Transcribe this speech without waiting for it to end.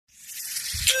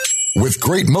With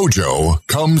great mojo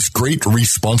comes great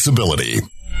responsibility.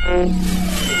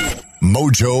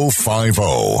 Mojo 50.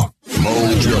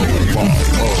 Mojo 50.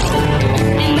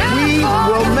 We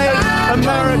will make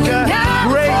America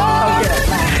great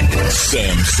again.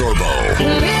 Sam Sorbo.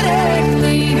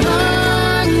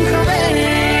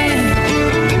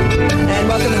 And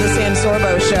welcome to the Sam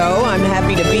Sorbo Show. I'm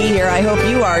happy to be here. I hope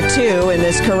you are too in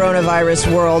this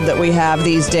coronavirus world that we have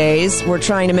these days. We're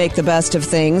trying to make the best of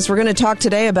things. We're going to talk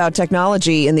today about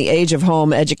technology in the age of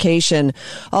home education.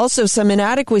 Also, some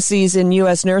inadequacies in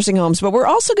U.S. nursing homes. But we're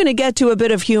also going to get to a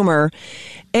bit of humor.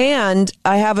 And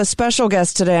I have a special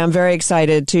guest today I'm very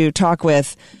excited to talk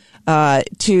with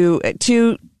to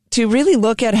really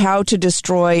look at how to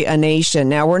destroy a nation.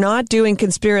 Now, we're not doing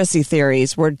conspiracy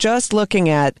theories. We're just looking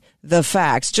at the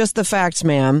facts, just the facts,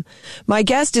 ma'am. My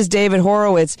guest is David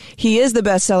Horowitz. He is the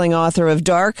best-selling author of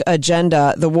Dark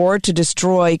Agenda, The War to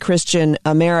Destroy Christian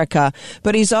America.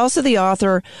 But he's also the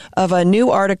author of a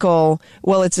new article,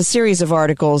 well, it's a series of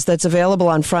articles that's available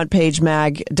on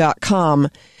frontpagemag.com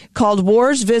called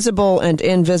Wars Visible and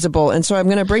Invisible. And so I'm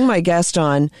going to bring my guest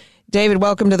on. David,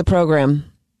 welcome to the program.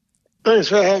 Thanks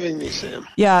for having me, Sam.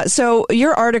 Yeah, so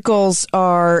your articles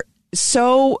are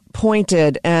so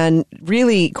pointed and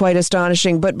really quite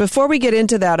astonishing. But before we get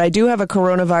into that, I do have a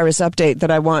coronavirus update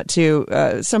that I want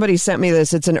to, somebody sent me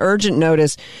this. It's an urgent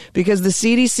notice because the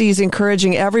CDC is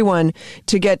encouraging everyone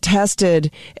to get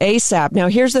tested ASAP. Now,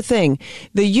 here's the thing.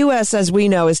 The U.S., as we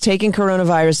know, is taking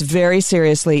coronavirus very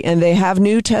seriously, and they have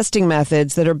new testing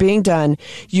methods that are being done.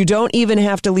 You don't even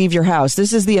have to leave your house.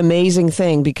 This is the amazing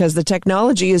thing because the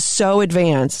technology is so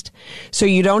advanced. So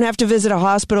you don't have to visit a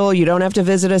hospital. You don't have to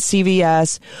visit a CVS.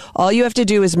 All you have to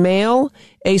do is mail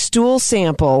a stool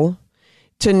sample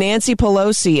to Nancy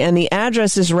Pelosi, and the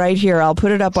address is right here. I'll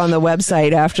put it up on the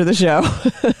website after the show.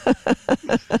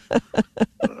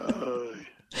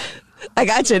 I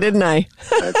got you, didn't I?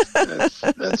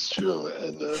 That's true.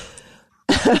 And,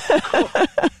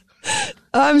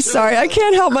 I'm sorry. I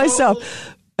can't help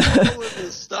myself. Coal in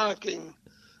the stocking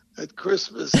at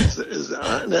Christmas is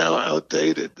now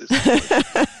outdated.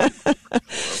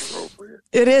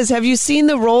 It is. Have you seen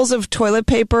the rolls of toilet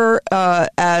paper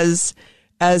as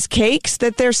cakes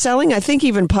that they're selling? I think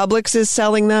even Publix is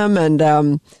selling them,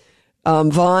 and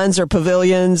Vaughn's or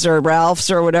Pavilions or Ralph's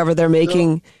or whatever they're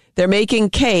making. No. They're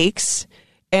making cakes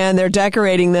and they're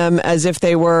decorating them as if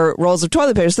they were rolls of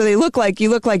toilet paper. So you look like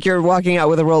you're walking out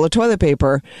with a roll of toilet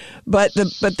paper. But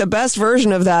the best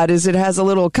version of that is it has a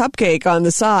little cupcake on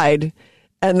the side,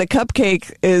 and the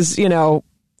cupcake is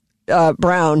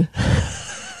brown.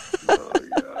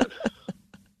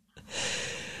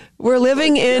 We're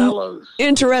living in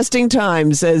interesting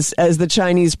times, as the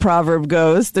Chinese proverb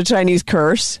goes, the Chinese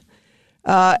curse.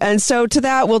 And so to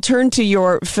that, we'll turn to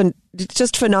your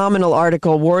just phenomenal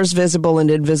article, Wars Visible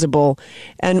and Invisible.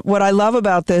 And what I love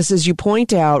about this is you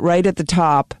point out right at the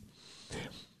top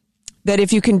that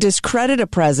if you can discredit a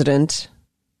president,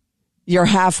 you're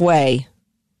halfway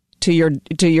to your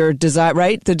desire,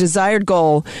 right? The desired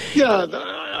goal. Yeah,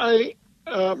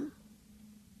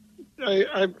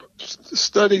 I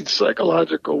studied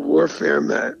psychological warfare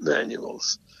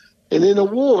manuals. And in a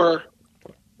war,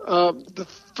 the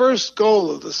first goal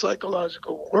of the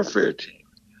psychological warfare team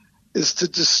is to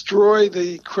destroy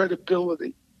the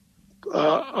credibility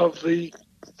of the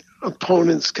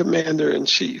opponent's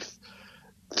commander-in-chief,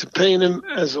 to paint him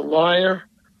as a liar,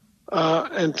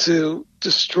 and to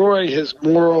destroy his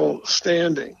moral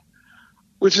standing,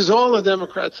 which is all the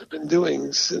Democrats have been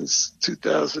doing since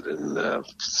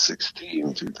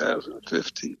 2016,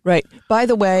 2015. Right. By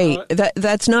the way,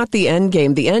 that's not the end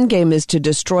game. The end game is to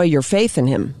destroy your faith in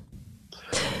him.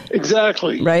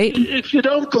 Exactly. Right? If you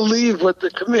don't believe what the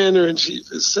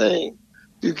commander-in-chief is saying,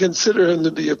 you consider him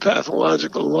to be a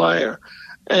pathological liar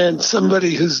and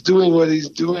somebody who's doing what he's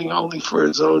doing only for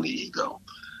his own ego.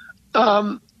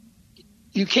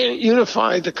 You can't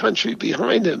unify the country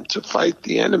behind him to fight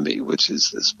the enemy, which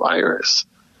is this virus.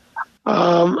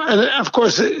 And of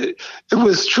course, it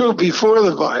was true before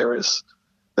the virus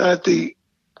that the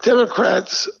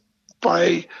Democrats,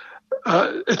 by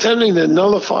attempting to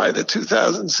nullify the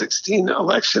 2016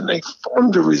 election, they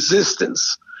formed a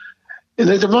resistance. In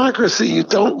a democracy, you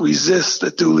don't resist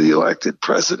a duly elected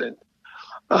president.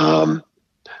 And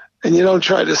you don't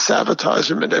try to sabotage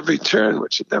him at every turn,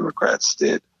 which the Democrats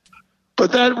did.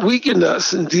 But that weakened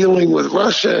us in dealing with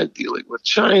Russia, in dealing with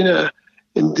China,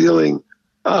 in dealing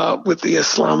with the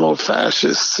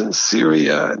Islamo-fascists in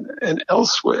Syria and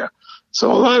elsewhere.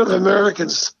 So a lot of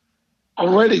Americans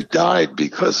already died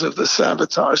because of the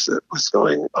sabotage that was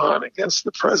going on against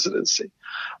the presidency.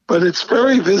 But it's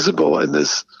very visible in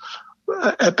this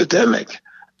epidemic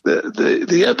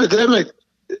the epidemic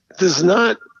does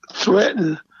not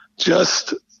threaten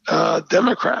just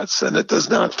Democrats, and it does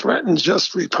not threaten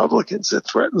just Republicans. It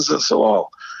threatens us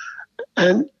all.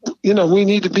 And, we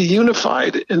need to be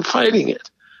unified in fighting it.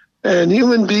 And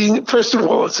first of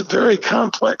all, it's a very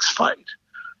complex fight,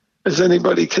 as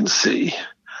anybody can see.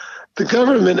 The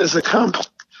government is a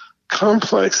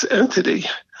complex entity.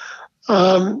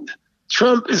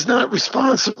 Trump is not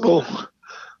responsible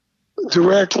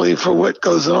directly for what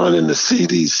goes on in the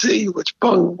CDC, which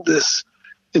bungled this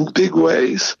in big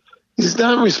ways. He's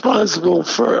not responsible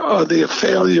for the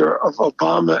failure of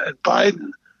Obama and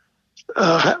Biden,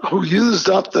 who used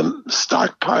up the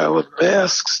stockpile of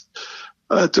masks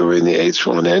during the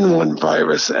H1N1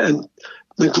 virus and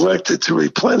neglected to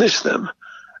replenish them.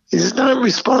 He's not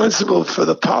responsible for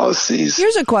the policies.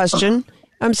 Here's a question.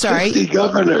 I'm sorry. 50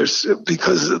 governors,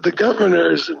 because the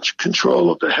governors in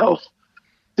control of the health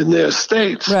in their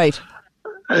states. Right.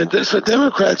 And so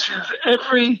Democrats use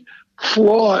every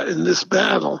flaw in this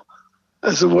battle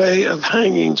as a way of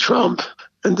hanging Trump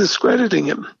and discrediting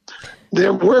him.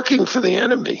 They're working for the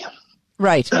enemy.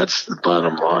 Right. That's the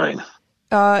bottom line.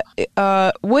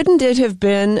 Wouldn't it have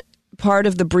been part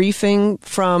of the briefing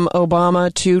from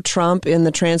Obama to Trump in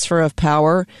the transfer of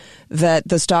power that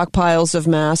the stockpiles of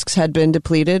masks had been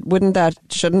depleted?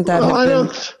 Shouldn't that have been?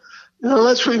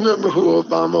 Let's remember who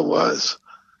Obama was.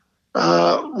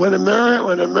 When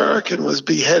American was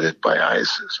beheaded by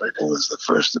ISIS, I think it was the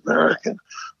first American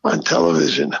on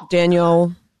television.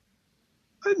 Daniel?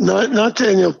 Not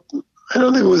Daniel. I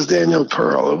don't think it was Daniel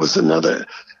Pearl. It was another.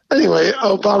 Anyway,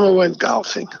 Obama went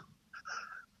golfing.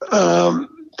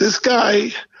 This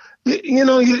guy,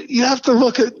 you have to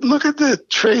look at the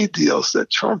trade deals that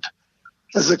Trump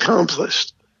has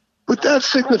accomplished. What that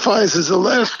signifies is the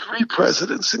last three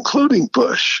presidents, including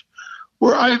Bush,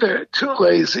 were either too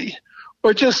lazy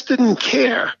or just didn't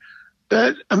care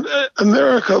that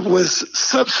America was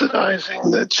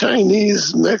subsidizing the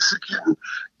Chinese, Mexican,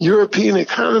 European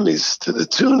economies to the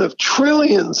tune of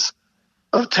trillions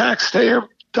of taxpayer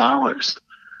dollars.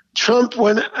 Trump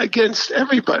went against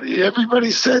everybody.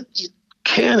 Everybody said you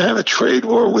can't have a trade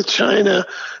war with China,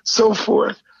 so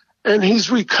forth. And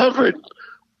he's recovered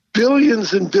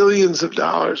billions and billions of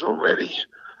dollars already,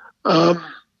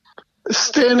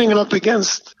 standing up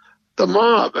against the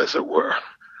mob, as it were.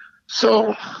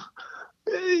 So,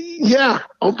 yeah,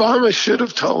 Obama should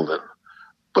have told him,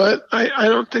 but I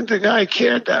don't think the guy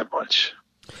cared that much.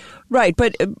 Right,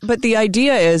 but the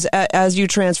idea is, as you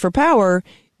transfer power,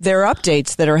 there are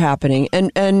updates that are happening.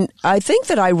 And I think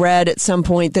that I read at some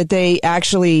point that they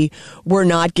actually were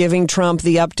not giving Trump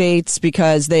the updates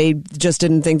because they just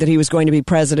didn't think that he was going to be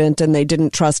president and they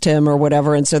didn't trust him or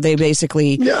whatever. And so they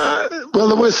basically... Yeah, well,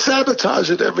 there was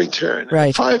sabotage at every turn.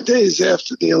 Right. 5 days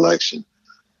after the election,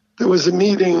 there was a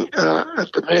meeting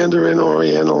at the Mandarin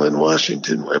Oriental in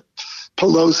Washington where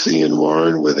Pelosi and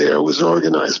Warren were there. It was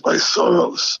organized by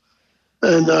Soros.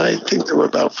 And I think there were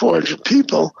about 400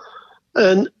 people.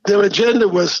 And their agenda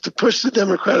was to push the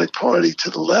Democratic Party to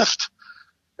the left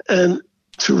and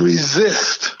to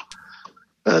resist.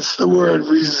 That's the word,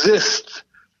 resist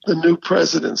the new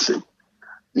presidency.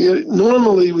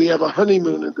 Normally, we have a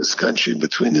honeymoon in this country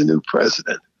between the new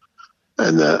president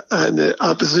and the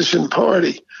opposition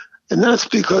party. And that's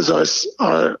because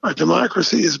our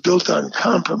democracy is built on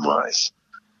compromise.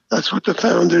 That's what the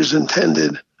founders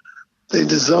intended. They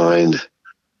designed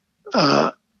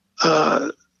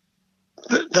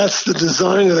that's the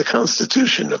design of the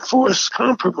Constitution, to force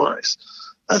compromise.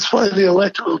 That's why the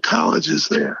Electoral College is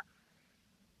there.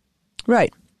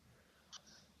 Right.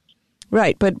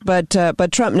 Right, but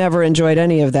Trump never enjoyed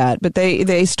any of that. But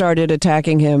they started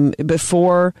attacking him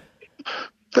before.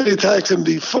 They attacked him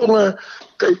before.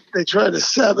 They tried to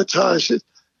sabotage it.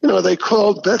 They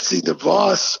called Betsy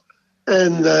DeVos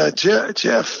and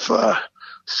Jeff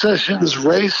Sessions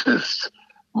racist.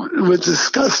 Were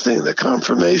disgusting, the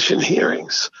confirmation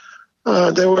hearings.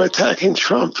 They were attacking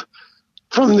Trump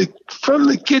from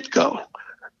the get-go.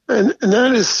 And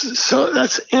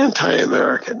that's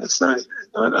anti-American. It's not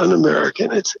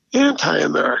un-American. It's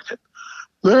anti-American.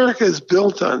 America is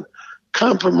built on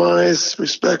compromise,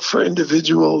 respect for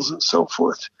individuals and so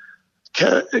forth,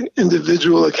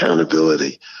 individual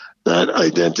accountability, not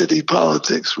identity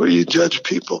politics where you judge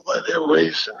people by their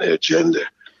race and their gender.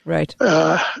 Right.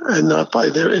 And not by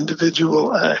their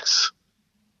individual acts.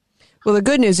 Well, the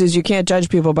good news is you can't judge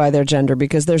people by their gender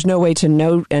because there's no way to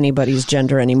know anybody's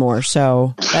gender anymore.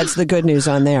 So that's the good news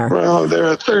on there. Well, there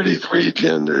are 33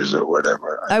 genders or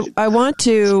whatever. I want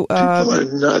to... people are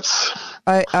nuts.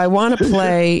 I want to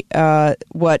play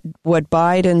what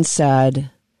Biden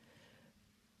said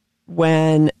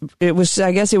when it was,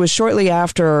 I guess it was shortly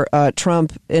after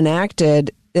Trump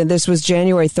enacted, and this was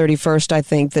January 31st, I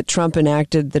think, that Trump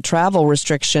enacted the travel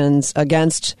restrictions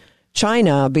against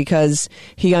China because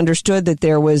he understood that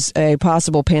there was a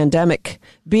possible pandemic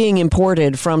being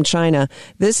imported from China.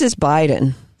 This is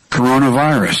Biden.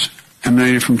 Coronavirus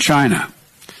emanated from China.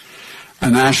 A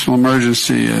national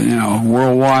emergency,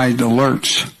 worldwide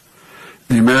alerts.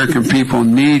 The American people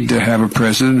need to have a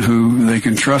president who they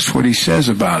can trust what he says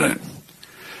about it,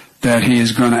 that he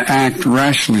is going to act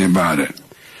rationally about it.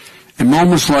 In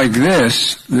moments like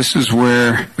this is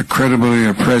where the credibility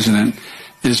of the president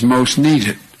is most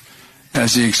needed,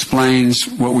 as he explains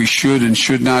what we should and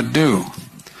should not do.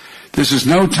 This is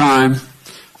no time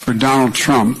for Donald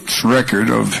Trump's record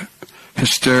of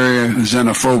hysterical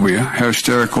xenophobia,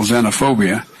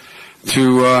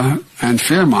 and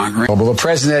fear-mongering. Well, the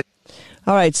president...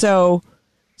 All right, so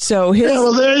his... Yeah,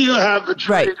 well, there you have a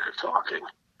traitor talking.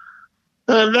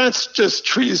 And that's just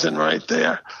treason right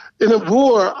there. In a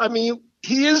war, I mean,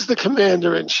 he is the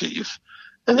commander-in-chief,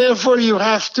 and therefore you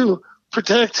have to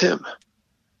protect him.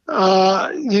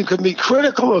 You can be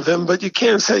critical of him, but you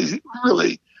can't say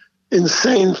really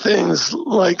insane things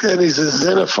like that he's a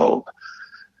xenophobe.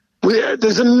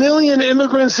 There's 1 million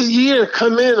immigrants a year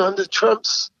come in under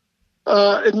Trump's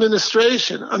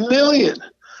administration, 1 million.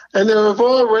 And they're of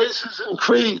all races and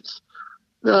creeds.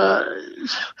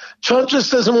 Trump just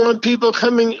doesn't want people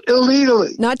coming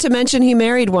illegally. Not to mention he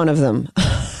married one of them.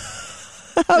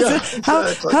 How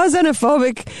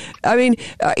xenophobic? I mean,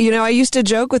 I used to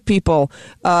joke with people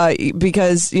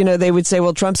because, they would say,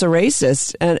 well, Trump's a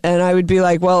racist. And I would be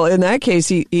like, well, in that case,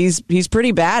 he's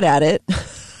pretty bad at it.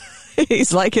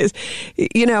 He's like his,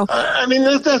 I mean,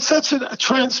 that's such a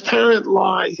transparent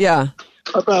lie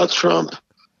about Trump.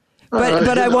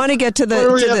 But I want to get to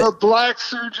the... We have a black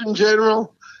surgeon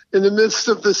general in the midst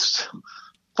of this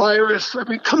virus. I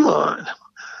mean, come on.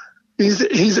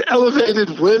 He's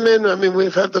elevated women. I mean,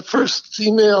 we've had the first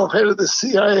female head of the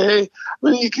CIA. I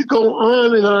mean, you could go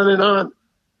on and on and on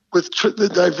with the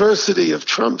diversity of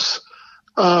Trump's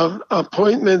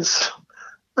appointments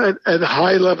at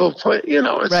high-level play.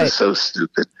 It's just so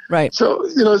stupid. Right. So,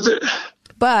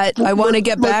 but I want to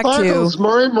get back to... What boggles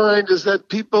my mind is that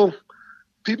people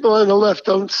on the left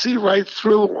don't see right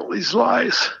through all these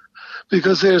lies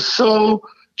because they're so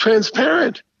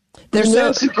transparent.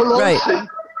 Nancy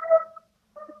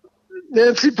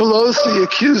Pelosi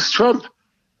accused Trump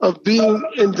of being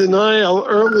in denial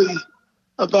early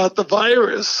about the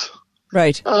virus.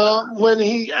 Right. When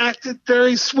he acted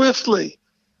very swiftly.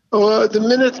 The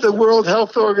minute the World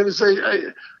Health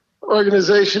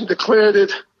Organization declared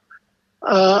it,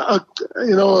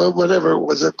 whatever it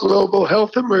was, a global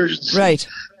health emergency. Right.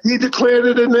 He declared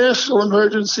it a national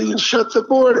emergency and shut the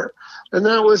border. And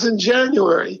that was in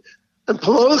January. And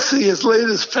Pelosi, as late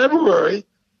as February,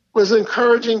 was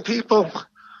encouraging people,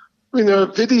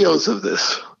 videos of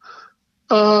this,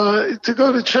 to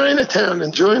go to Chinatown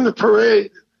and join the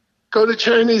parade, go to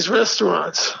Chinese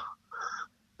restaurants.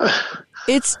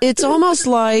 It's almost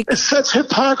like... It's such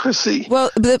hypocrisy.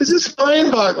 Well, it's just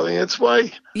mind-boggling. It's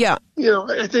why, I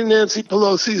think Nancy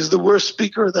Pelosi is the worst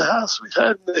Speaker of the House we've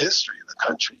had in the history of the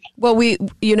country. Well,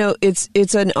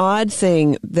 it's an odd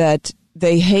thing that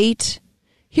they hate.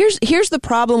 Here's the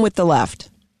problem with the left.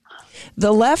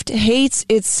 The left hates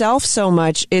itself so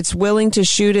much, it's willing to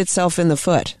shoot itself in the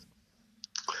foot.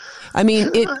 I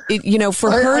mean,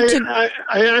 I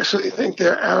actually think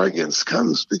their arrogance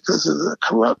comes because of the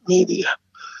corrupt media.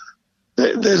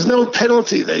 There's no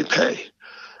penalty they pay.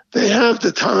 They have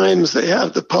the Times, they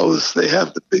have the Post, they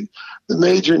have the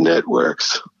major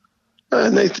networks,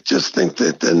 and they just think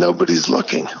that nobody's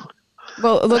looking.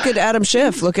 Well, look at Adam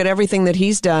Schiff. Look at everything that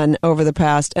he's done over the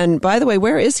past. And by the way,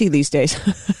 where is he these days?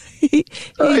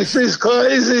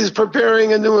 He's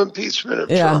preparing a new impeachment of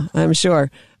Trump. I'm sure.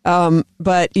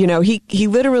 But he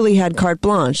literally had carte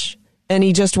blanche, and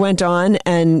he just went on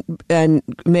and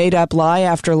made up lie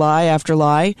after lie after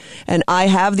lie. And I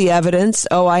have the evidence.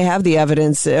 Oh, I have the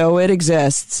evidence. Oh, it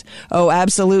exists. Oh,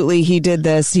 absolutely. He did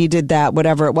this. He did that.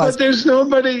 Whatever it was. But there's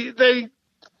nobody. They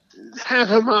have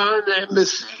him on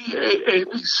NBC,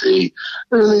 ABC,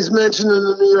 and when he's mentioned in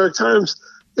the New York Times,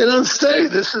 they don't say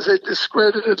this is a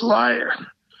discredited liar.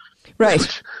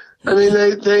 Right. I mean,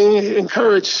 they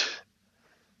encourage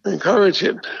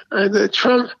him. And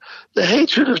the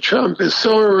hatred of Trump is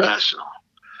so irrational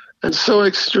and so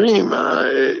extreme.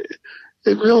 It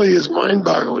really is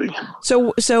mind-boggling.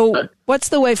 So what's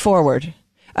the way forward?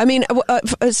 I mean,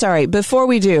 sorry, before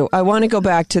we do, I want to go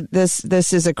back to this.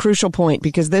 This is a crucial point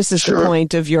because this is the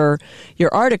point of your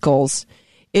articles,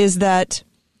 is that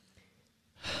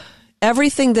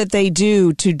everything that they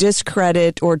do to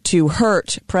discredit or to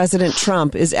hurt President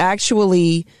Trump is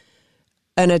actually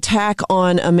an attack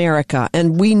on America,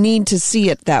 and we need to see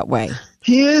it that way.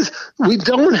 He is. We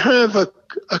don't have a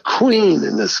queen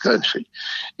in this country.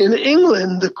 In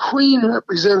England, the queen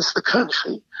represents the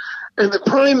country, and the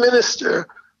prime minister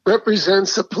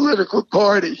represents a political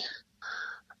party.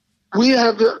 We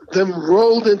have them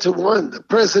rolled into one. The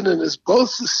president is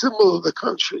both the symbol of the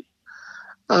country,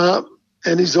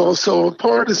 and he's also a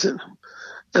partisan.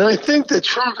 And I think that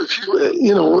Trump,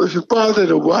 if you bother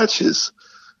to watch his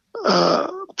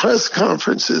press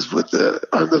conferences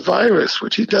on the virus,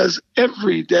 which he does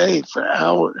every day for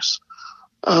hours,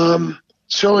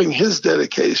 showing his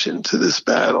dedication to this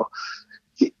battle,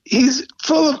 he's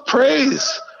full of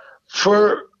praise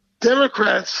for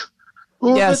Democrats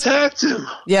who have attacked him.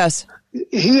 Yes.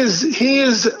 He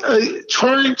is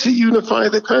trying to unify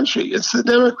the country. It's the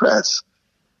Democrats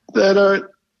that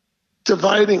are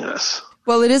dividing us.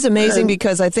 Well, it is amazing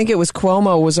because I think it was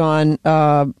Cuomo was on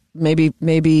maybe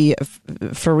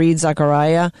Fareed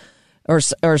Zakaria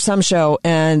or some show,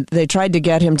 and they tried to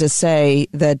get him to say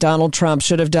that Donald Trump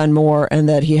should have done more and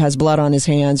that he has blood on his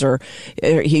hands or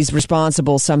he's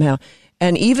responsible somehow.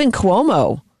 And even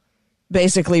Cuomo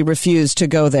basically refused to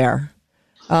go there.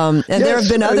 And there have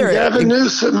been other... Gavin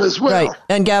Newsom as well. Right,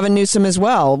 and Gavin Newsom as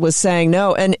well was saying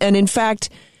no. And in fact...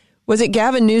 Was it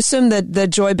Gavin Newsom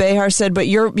that Joy Behar said, but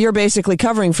you're basically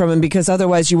covering from him because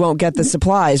otherwise you won't get the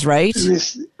supplies, right?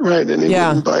 Right, and he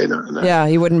wouldn't bite on that. Yeah,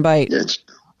 he wouldn't bite. Yeah,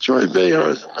 Joy Behar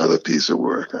is another piece of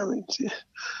work. I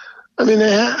mean,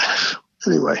 they have.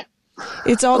 Anyway.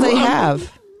 It's all they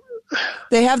have.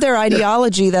 They have their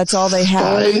ideology. That's all they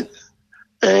have. Spite,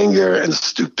 anger, and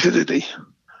stupidity.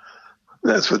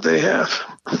 That's what they have.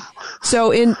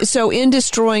 So in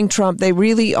destroying Trump, they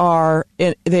really are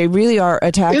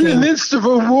attacking. In the midst of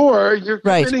a war, you're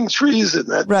committing treason.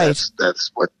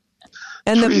 That's what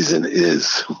treason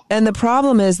is. And the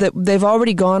problem is that they've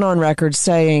already gone on record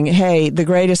saying, "Hey, the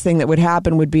greatest thing that would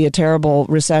happen would be a terrible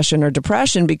recession or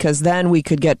depression because then we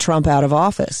could get Trump out of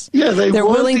office." Yeah, they're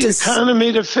willing the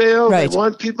economy to fail. Right. They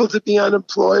want people to be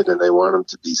unemployed, and they want them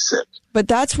to be sick. But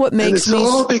that's what makes me.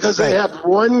 It's all because they have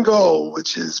one goal,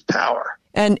 which is power.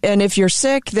 And if you're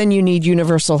sick, then you need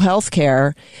universal health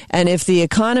care. And if the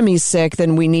economy's sick,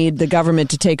 then we need the government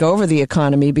to take over the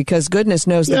economy because goodness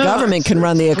knows the government can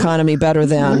run the economy better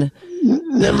than.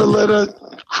 Never let a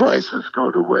crisis go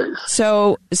to waste.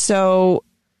 So it's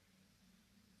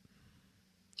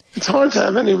hard to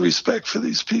have any respect for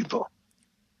these people.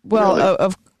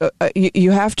 Well, really.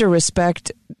 You have to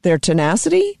respect their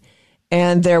tenacity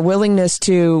and their willingness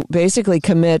to basically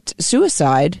commit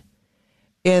suicide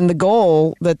in the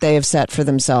goal that they have set for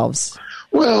themselves.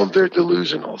 Well, they're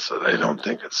delusional, so they don't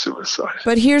think it's suicide.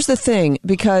 But here's the thing,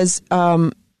 because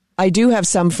I do have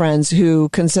some friends who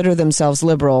consider themselves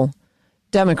liberal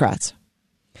Democrats.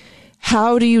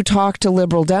 How do you talk to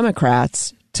liberal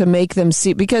Democrats to make them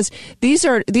see? Because these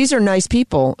are nice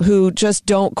people who just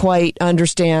don't quite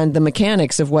understand the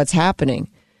mechanics of what's happening.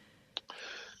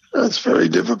 That's very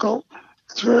difficult.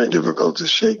 It's very difficult to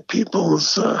shake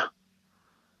people's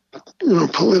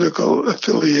political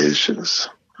affiliations.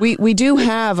 We do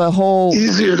have a whole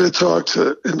easier to talk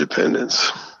to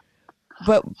independents.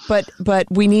 But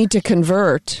we need to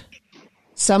convert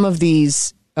some of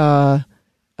these what's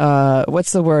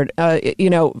the word? Well,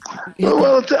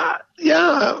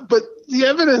 but the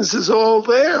evidence is all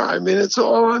there. I mean, it's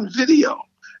all on video.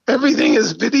 Everything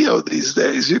is video these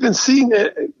days. You can see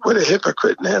what a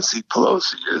hypocrite Nancy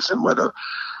Pelosi is and what a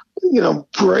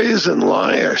brazen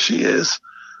liar she is.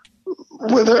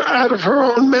 With her out of her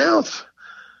own mouth,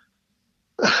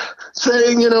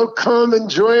 saying, come and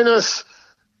join us.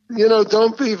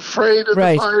 Don't be afraid of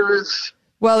the virus.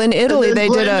 Well, in Italy, they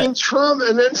did Trump,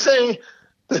 and then saying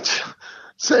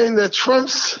that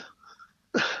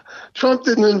Trump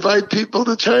didn't invite people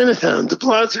to Chinatown. De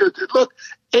Blasio did. Look,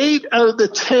 8 out of the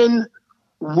 10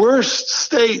 worst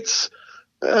states,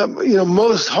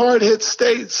 most hard-hit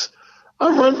states,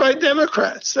 are run by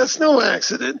Democrats. That's no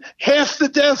accident. Half the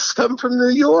deaths come from New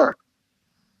York.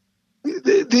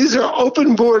 These are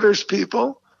open borders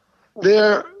people.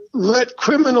 They're let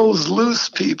criminals loose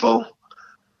people.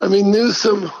 I mean,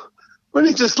 Newsom, when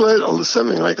he just let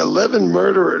something like 11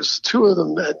 murderers, 2 of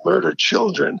them had murdered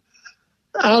children,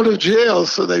 out of jail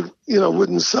so they,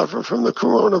 wouldn't suffer from the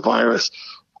coronavirus.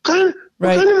 What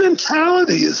kind of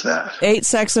mentality is that? 8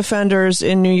 sex offenders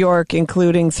in New York,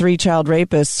 including 3 child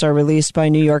rapists, are released by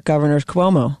New York Governor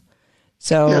Cuomo.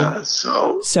 So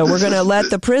we're going to let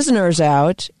the prisoners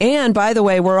out. And by the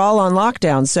way, we're all on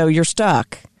lockdown, so you're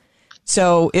stuck.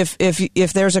 So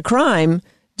if there's a crime,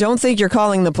 don't think you're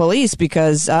calling the police,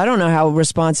 because I don't know how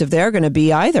responsive they're going to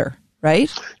be either, right?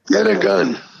 Get a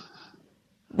gun.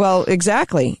 Well,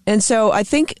 exactly. And so I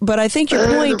think your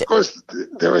point, of course,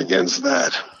 they're against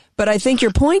that. But I think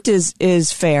your point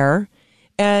is fair.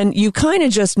 And you kind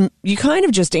of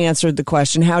just answered the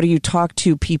question. How do you talk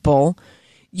to people?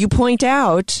 You point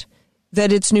out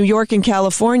that it's New York and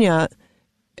California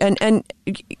and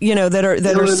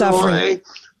that are suffering.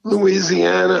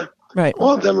 Louisiana, right?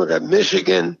 All Democrat.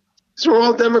 Michigan. These are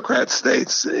all Democrat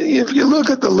states. If you look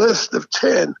at the list of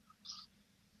 10,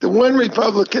 the one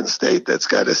Republican state that's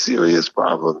got a serious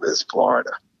problem is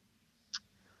Florida.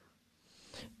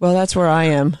 Well, that's where I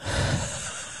am.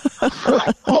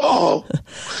 Oh,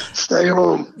 stay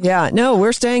home. Yeah, no,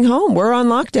 we're staying home. We're on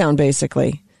lockdown,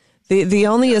 basically. The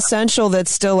only essential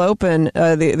that's still open,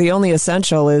 the only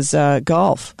essential is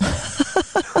golf.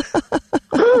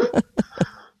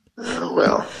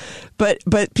 Well.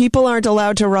 But people aren't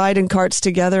allowed to ride in carts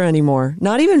together anymore,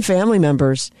 not even family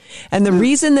members. And the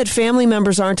reason that family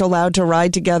members aren't allowed to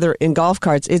ride together in golf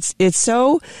carts, it's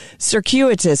so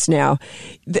circuitous now.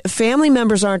 The family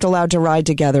members aren't allowed to ride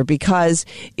together because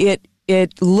it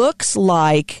looks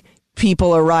like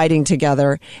people are riding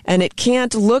together, and it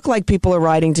can't look like people are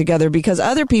riding together because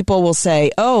other people will say,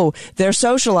 oh, they're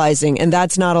socializing, and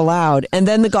that's not allowed. And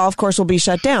then the golf course will be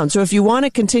shut down. So if you want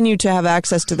to continue to have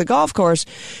access to the golf course,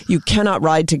 you cannot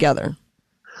ride together.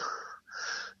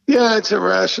 Yeah, it's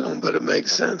irrational, but it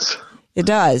makes sense. It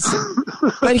does.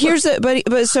 But here's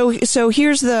so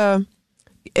here's the,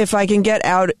 if I can get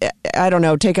out, I don't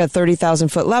know, take a 30,000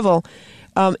 foot level.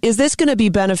 Is this going to be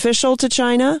beneficial to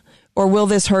China? Or will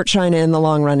this hurt China in the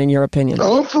long run, in your opinion?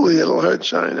 Hopefully it'll hurt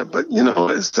China. But, you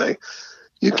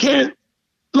can't...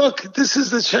 Look, this is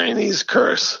the Chinese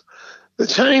curse. The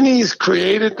Chinese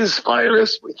created this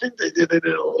virus. We think they did it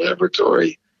in a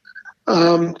laboratory.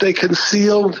 They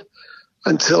concealed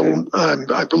until,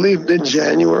 I believe,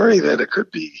 mid-January that it could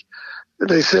be...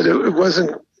 They said it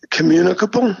wasn't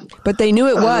communicable. But they knew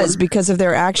it was because of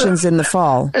their actions in the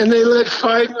fall. And they let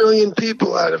 5 million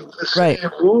people out of the city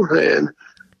of Wuhan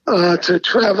to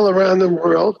travel around the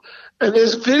world. And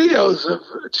there's videos of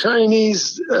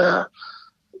Chinese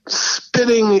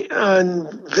spitting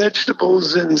on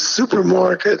vegetables in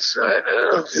supermarkets. I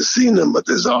don't know if you've seen them, but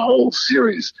there's a whole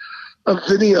series of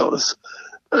videos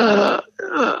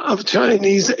of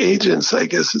Chinese agents, I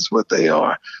guess is what they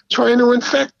are, trying to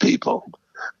infect people.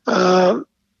 And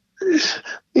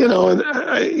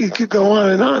you could go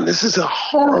on and on. This is a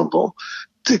horrible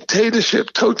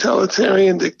dictatorship,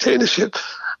 totalitarian dictatorship.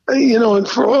 And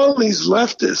for all these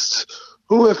leftists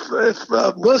who, if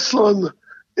a Muslim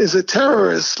is a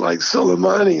terrorist like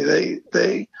Soleimani,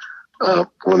 they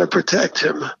want to protect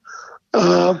him.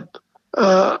 But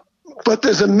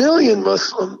there's 1 million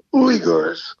Muslim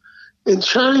Uyghurs in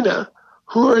China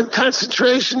who are in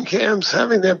concentration camps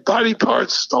having their body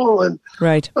parts stolen,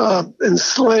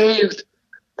 enslaved.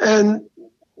 And,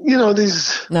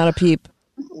 these... Not a peep.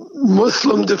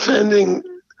 Muslim defending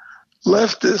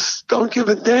leftists don't give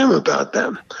a damn about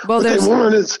them. Well, what they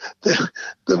want is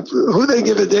who they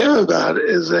give a damn about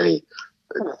is a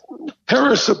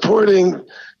terror-supporting,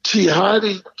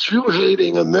 jihadi,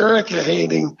 Jew-hating,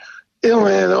 America-hating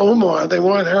Ilhan Omar. They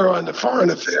want her on the Foreign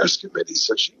Affairs Committee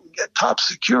so she can get top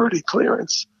security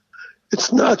clearance.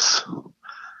 It's nuts.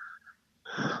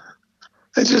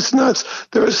 It's just nuts.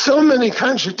 There are so many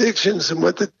contradictions in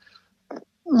what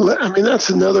that's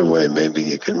another way maybe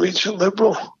you can reach a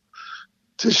liberal,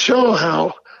 to show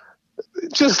how,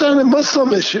 just on the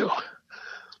Muslim issue,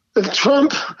 if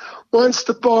Trump wants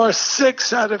to bar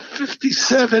 6 out of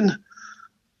 57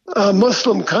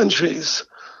 Muslim countries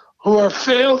who are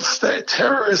failed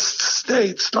terrorist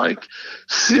states like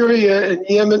Syria and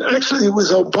Yemen. Actually, it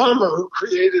was Obama who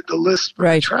created the list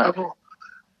for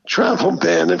travel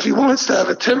ban. If he wants to have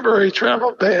a temporary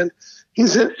travel ban,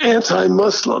 he's an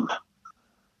anti-Muslim.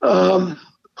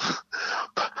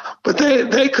 But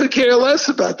they could care less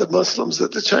about the Muslims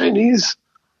that the Chinese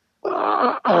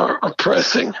are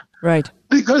oppressing. Right.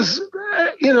 Because,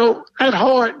 at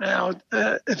heart now,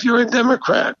 if you're a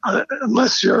Democrat,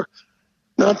 unless you're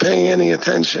not paying any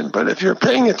attention, but if you're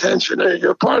paying attention and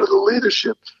you're part of the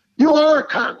leadership, you are a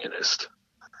communist.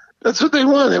 That's what they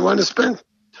want. They want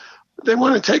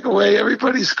to take away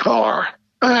everybody's car.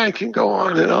 I can go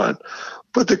on and on.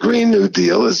 But the Green New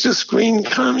Deal is just green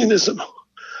communism.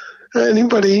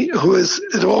 Anybody who is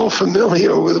at all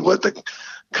familiar with what the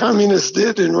communists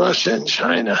did in Russia and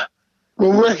China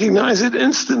will recognize it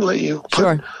instantly. You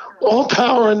put all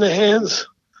power in the hands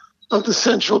of the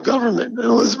central government. And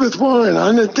Elizabeth Warren,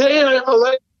 on the day I'm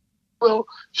elected, will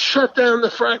shut down the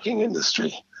fracking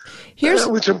industry.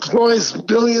 which employs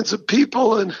billions of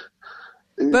people and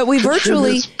but we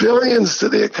virtually billions to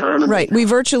the economy. Right. We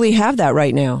virtually have that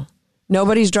right now.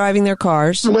 Nobody's driving their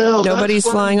cars. Well, nobody's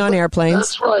flying on airplanes.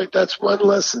 That's right. That's one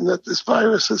lesson that this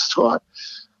virus has taught.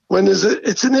 When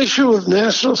it's an issue of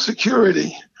national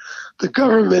security, the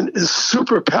government is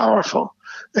super powerful.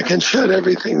 They can shut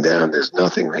everything down. There's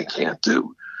nothing they can't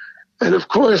do. And of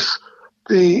course,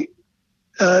 the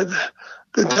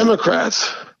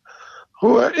Democrats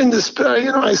who are in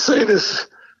despair, I say this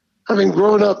having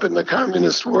grown up in the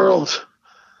communist world,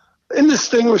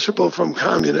 indistinguishable from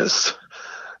communists.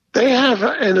 They have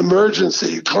an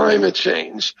emergency, climate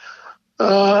change,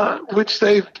 which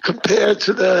they've compared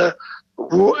to the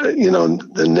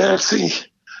Nazi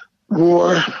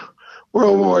war,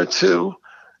 World War II,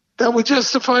 that would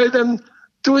justify them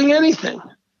doing anything,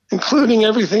 including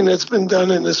everything that's been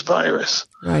done in this virus.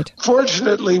 Right.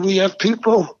 Fortunately, we have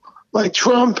people like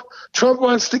Trump. Trump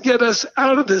wants to get us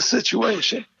out of this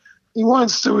situation. He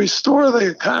wants to restore the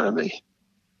economy.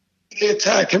 They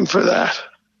attack him for that.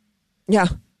 Yeah.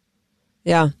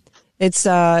 Yeah. It's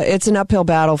an uphill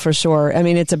battle for sure. I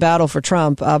mean, it's a battle for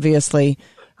Trump, obviously.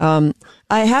 I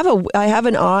have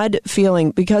an odd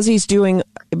feeling because he's doing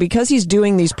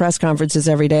these press conferences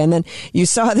every day, and then you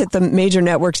saw that the major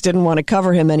networks didn't want to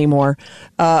cover him anymore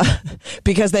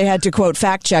because they had to quote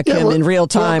fact check him in real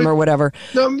time or whatever.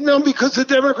 No, because the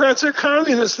Democrats are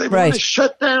communists. They want to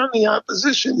shut down the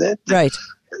opposition. Right.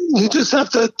 You just have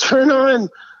to turn on,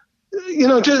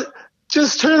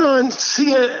 just turn on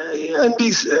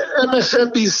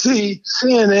MSNBC,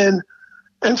 CNN,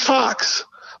 and Fox.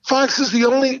 Fox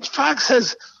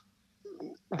has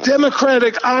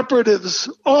Democratic operatives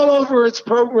all over its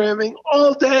programming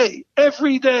all day,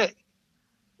 every day.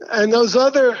 And those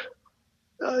other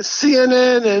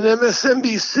CNN and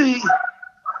MSNBC,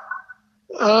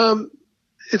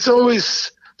 it's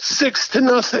always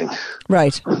 6-0.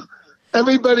 Right.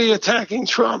 Everybody attacking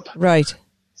Trump. Right.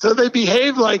 So they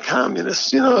behave like communists.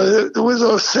 There was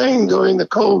a saying during the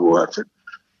Cold War,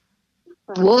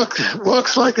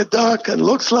 walks like a duck and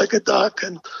looks like a duck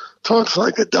and talks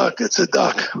like a duck. It's a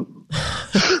duck.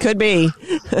 Could be.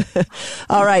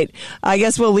 All right. I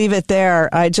guess we'll leave it there.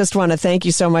 I just want to thank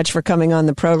you so much for coming on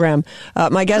the program.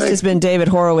 My guest has been David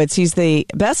Horowitz. He's the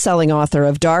best-selling author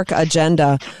of Dark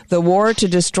Agenda, The War to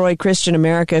Destroy Christian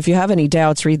America. If you have any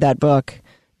doubts, read that book.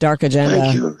 Dark Agenda.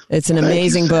 Thank you. It's an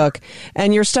amazing book.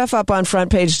 And your stuff up on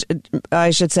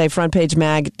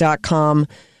frontpagemag.com.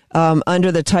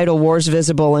 Under the title Wars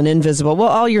Visible and Invisible. Well,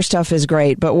 all your stuff is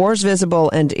great, but Wars Visible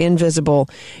and Invisible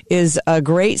is a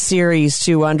great series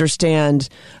to understand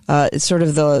sort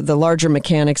of the larger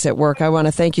mechanics at work. I want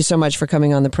to thank you so much for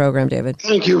coming on the program, David.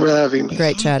 Thank you for having me.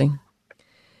 Great chatting.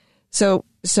 So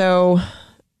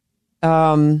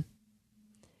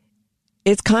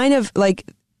it's kind of like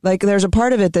there's a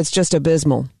part of it that's just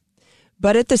abysmal.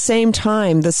 But at the same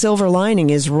time, the silver lining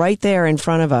is right there in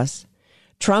front of us.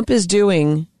 Trump is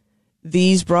doing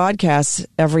these broadcasts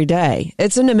every day.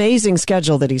 It's an amazing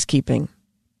schedule that he's keeping.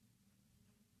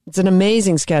 It's an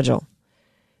amazing schedule.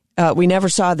 We never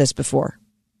saw this before.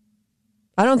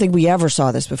 I don't think we ever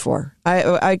saw this before.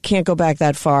 I can't go back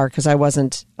that far because I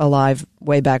wasn't alive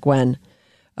way back when.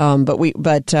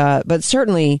 But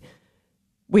certainly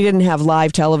we didn't have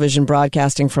live television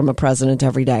broadcasting from a president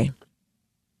every day.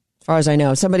 As far as I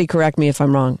know. Somebody correct me if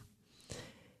I'm wrong.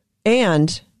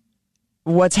 And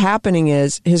what's happening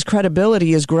is his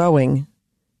credibility is growing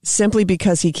simply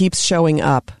because he keeps showing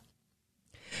up.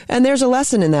 And there's a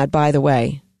lesson in that, by the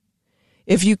way.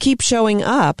 If you keep showing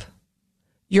up,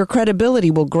 your credibility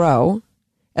will grow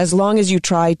as long as you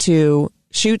try to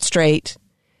shoot straight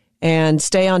and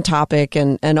stay on topic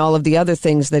and all of the other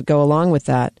things that go along with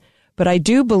that. But I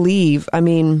do believe,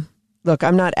 look,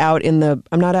 I'm not out in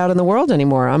the world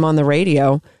anymore. I'm on the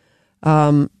radio.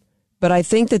 But I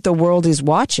think that the world is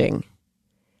watching.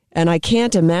 And I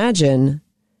can't imagine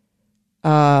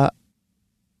that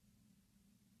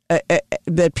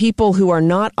people who are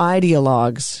not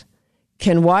ideologues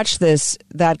can watch this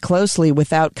that closely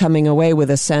without coming away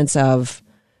with a sense of,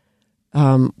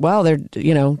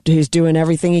 he's doing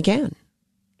everything he can.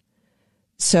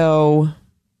 So,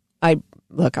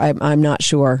 I'm not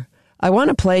sure. I want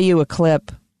to play you a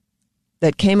clip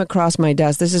that came across my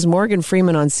desk. This is Morgan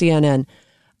Freeman on CNN.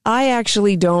 I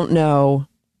actually don't know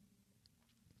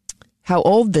how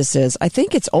old this is. I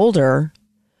think it's older.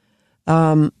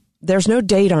 There's no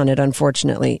date on it,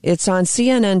 unfortunately. It's on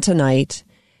CNN tonight,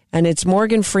 and it's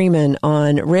Morgan Freeman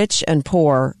on Rich and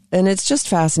Poor, and it's just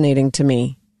fascinating to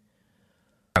me.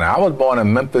 I was born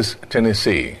in Memphis,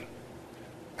 Tennessee.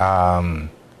 I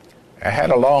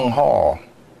had a long haul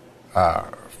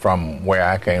from where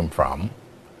I came from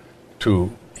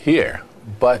to here.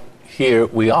 But here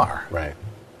we are. Right.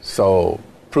 So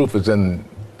the proof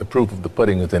of the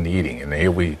pudding is in the eating, and here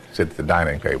we sit at the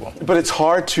dining table. But it's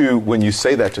hard to, when you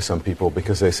say that to some people,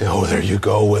 because they say, oh, there you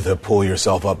go with a pull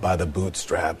yourself up by the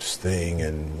bootstraps thing,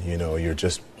 and, you know, you're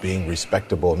just being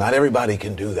respectable. Not everybody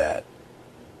can do that.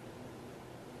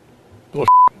 Well,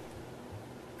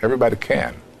 everybody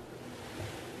can.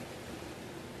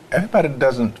 Everybody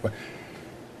doesn't.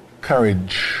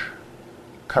 Courage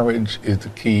is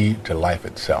the key to life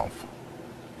itself.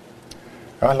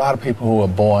 There are a lot of people who are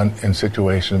born in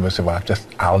situations where say, well,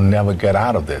 I'll never get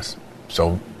out of this.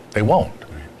 So they won't.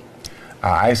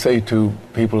 I say to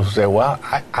people who say, well,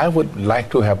 I would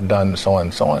like to have done so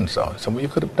and so and so. So, well, you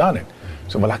could have done it.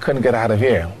 So, well, I couldn't get out of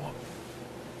here.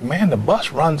 Man, the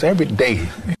bus runs every day.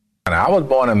 And I was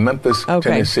born in Memphis,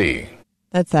 Tennessee.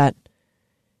 That's that.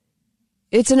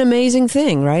 It's an amazing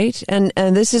thing, right? And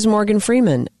this is Morgan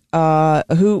Freeman,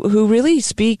 who really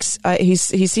speaks. He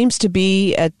seems to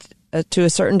be to a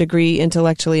certain degree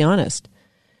intellectually honest.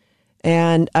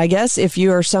 And I guess if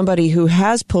you are somebody who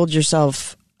has pulled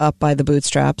yourself up by the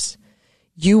bootstraps,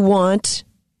 you want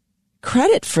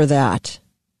credit for that.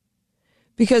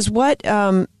 Because what,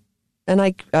 and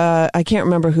I can't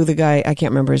remember who the guy, I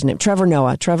can't remember his name, Trevor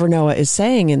Noah is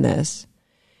saying in this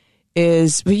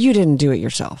is, but you didn't do it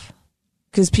yourself.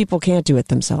 Because people can't do it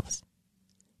themselves.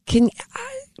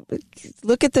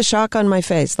 Look at the shock on my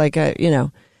face.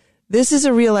 This is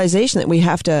a realization that we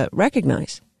have to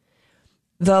recognize.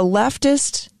 The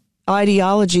leftist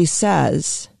ideology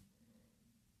says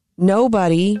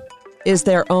nobody is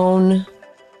their own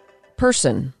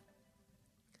person.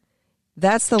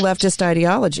 That's the leftist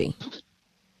ideology.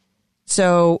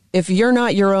 So if you're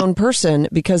not your own person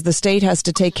because the state has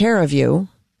to take care of you,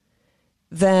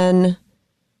 then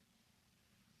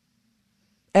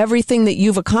everything that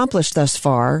you've accomplished thus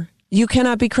far, you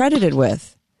cannot be credited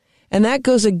with. And that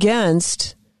goes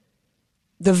against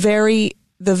the very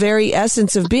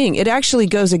essence of being. It actually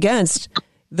goes against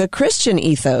the Christian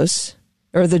ethos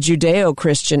or the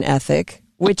Judeo-Christian ethic,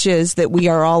 which is that we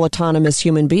are all autonomous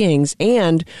human beings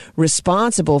and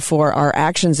responsible for our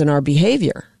actions and our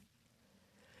behavior.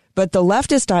 But the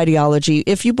leftist ideology,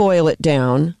 if you boil it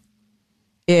down,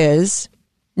 is,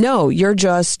 no, you're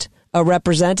just a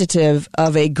representative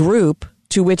of a group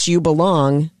to which you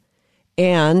belong,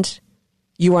 and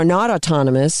you are not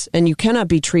autonomous, and you cannot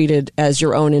be treated as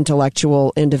your own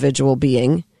intellectual individual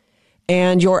being,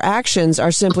 and your actions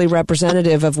are simply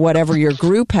representative of whatever your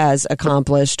group has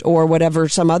accomplished or whatever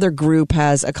some other group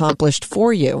has accomplished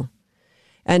for you.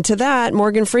 And to that,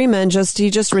 Morgan Freeman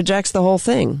just rejects the whole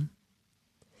thing.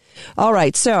 All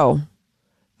right, so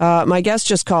my guest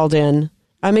just called in.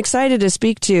 I'm excited to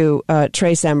speak to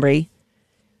Trace Embry.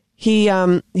 He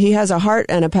has a heart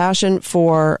and a passion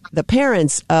for the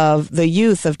parents of the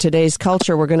youth of today's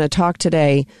culture. We're going to talk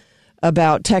today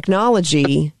about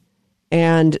technology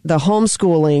and the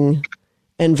homeschooling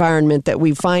environment that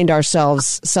we find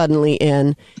ourselves suddenly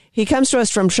in. He comes to us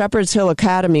from Shepherd's Hill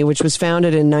Academy, which was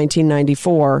founded in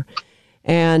 1994,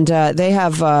 and they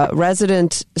have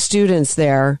resident students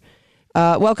there.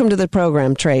 Welcome to the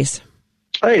program, Trace.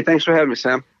 Hey, thanks for having me,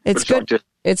 Sam. It's good.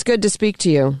 It's good to speak to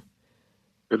you.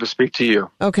 Good to speak to you.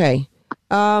 Okay.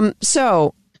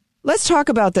 So let's talk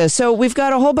about this. So we've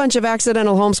got a whole bunch of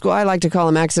accidental homeschool. I like to call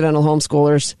them accidental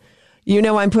homeschoolers. You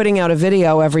know, I'm putting out a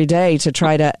video every day to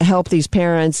try to help these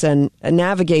parents and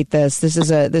navigate this. This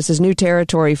is new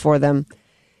territory for them.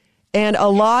 And a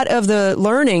lot of the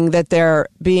learning that they're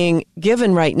being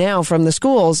given right now from the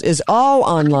schools is all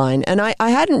online. And I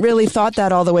hadn't really thought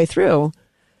that all the way through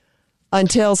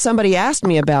until somebody asked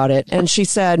me about it. And she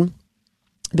said,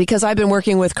 because I've been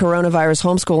working with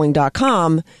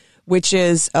coronavirushomeschooling.com, which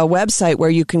is a website where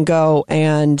you can go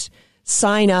and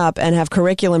sign up and have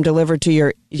curriculum delivered to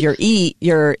your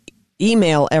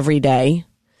email every day.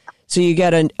 So you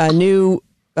get a new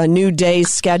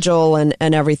day's schedule and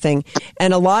everything.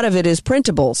 And a lot of it is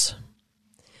printables.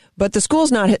 But the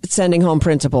school's not sending home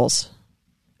printables.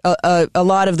 A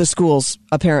lot of the schools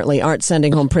apparently aren't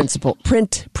sending home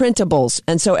printables.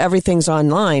 And so everything's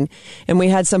online. And we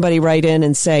had somebody write in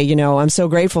and say, you know, I'm so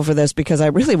grateful for this because I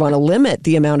really want to limit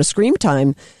the amount of screen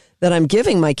time that I'm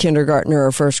giving my kindergartner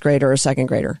or first grader or second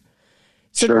grader.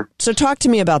 Sure. So talk to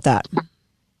me about that.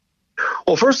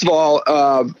 Well, first of all,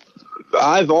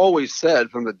 I've always said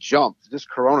from the jump, this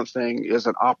corona thing is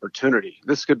an opportunity.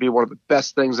 This could be one of the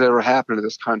best things that ever happened to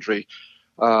this country,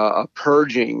 a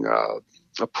purging,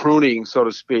 a pruning, so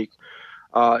to speak.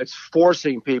 It's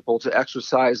forcing people to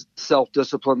exercise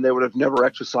self-discipline they would have never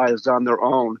exercised on their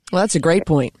own. Well, that's a great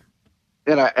point.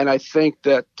 And I think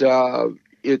that,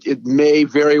 it may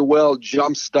very well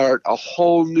jumpstart a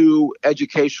whole new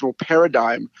educational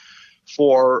paradigm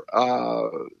for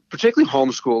particularly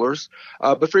homeschoolers,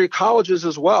 but for your colleges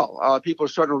as well. People are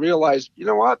starting to realize, you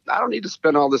know what, I don't need to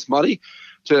spend all this money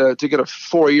to get a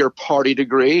 4-year party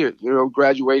degree,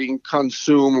 graduating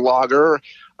consume lager.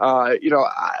 Why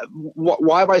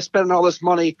am I spending all this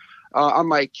money on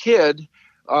my kid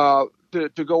to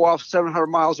go off 700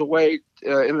 miles away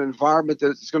in an environment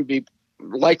that's going to be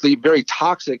likely very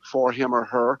toxic for him or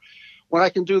her, when I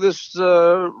can do this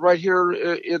right here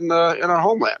in our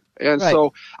homeland? And right.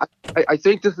 So I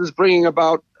think this is bringing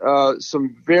about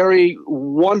some very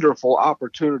wonderful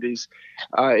opportunities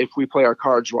if we play our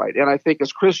cards right. And I think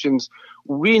as Christians,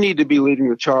 we need to be leading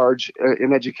the charge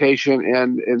in education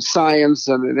and in science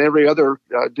and in every other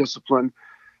discipline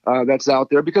that's out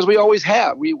there, because we always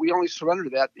have. We only surrender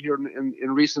to that here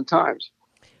in recent times.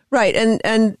 Right,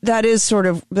 and that is sort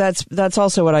of that's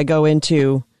also what I go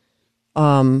into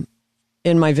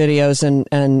in my videos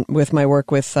and with my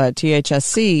work with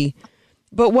THSC.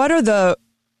 But what are the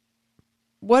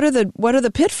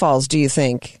pitfalls, do you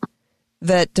think,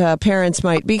 that parents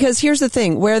might? Because here's the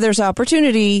thing: where there's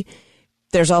opportunity,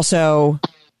 there's also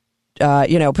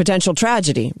potential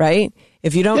tragedy, right?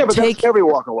 If you don't that's in every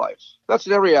walk of life. That's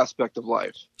in every aspect of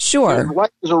life. Sure. Life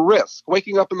is a risk.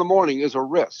 Waking up in the morning is a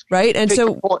risk. Right. And pick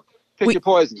your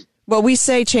poison. Well, we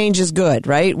say change is good,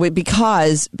 right?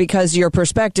 Because your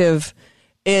perspective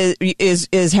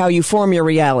is how you form your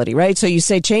reality, right? So you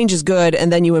say change is good,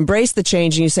 and then you embrace the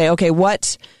change and you say, okay,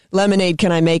 what lemonade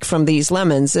can I make from these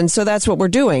lemons? And so that's what we're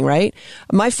doing, right?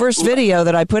 My first video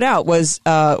that I put out was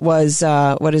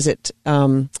what is it?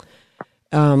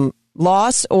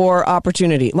 Loss or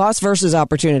opportunity, loss versus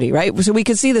opportunity, right? So we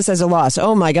could see this as a loss.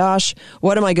 Oh my gosh,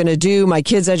 what am I going to do? My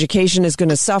kid's education is going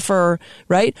to suffer,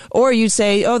 right? Or you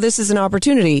say, oh, this is an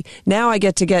opportunity. Now I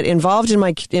get to get involved in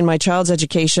my child's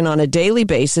education on a daily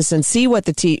basis and see what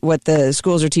the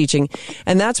schools are teaching.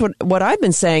 And that's what I've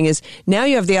been saying is now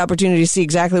you have the opportunity to see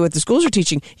exactly what the schools are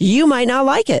teaching. You might not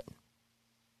like it.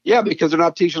 Yeah, because they're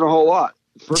not teaching a whole lot.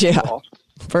 First of all.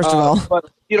 But,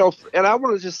 and I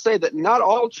want to just say that not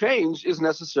all change is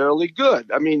necessarily good.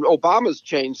 I mean, Obama's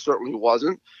change certainly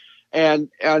wasn't. And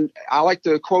I like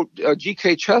to quote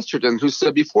G.K. Chesterton, who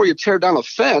said, before you tear down a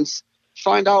fence,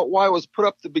 find out why it was put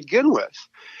up to begin with.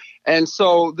 And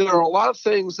so there are a lot of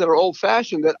things that are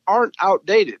old-fashioned that aren't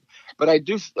outdated. But I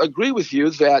do agree with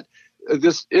you that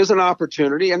this is an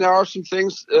opportunity, and there are some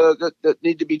things that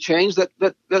need to be changed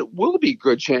that will be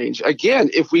good change. Again,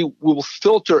 if we will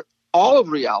filter all of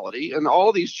reality and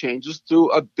all these changes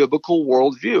through a biblical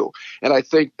worldview. And I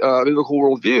think a biblical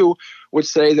worldview would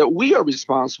say that we are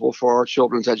responsible for our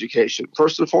children's education,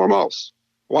 first and foremost.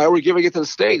 Why we're giving it to the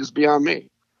state is beyond me.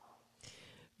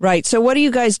 Right. So what do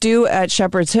you guys do at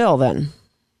Shepherd's Hill then?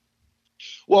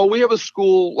 Well, we have a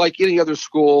school like any other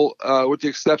school, with the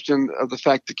exception of the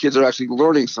fact the kids are actually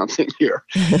learning something here.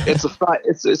 It's a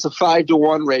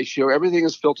 5-to-1 ratio. Everything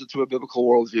is filtered through a biblical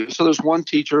worldview. So there's one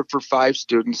teacher for 5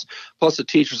 students plus a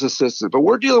teacher's assistant. But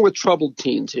we're dealing with troubled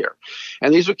teens here.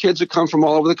 And these are kids that come from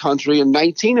all over the country, and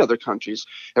 19 other countries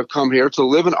have come here to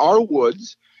live in our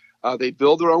woods. They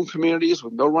build their own communities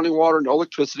with no running water, no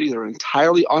electricity. They're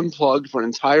entirely unplugged for an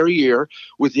entire year,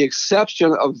 with the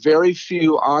exception of very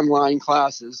few online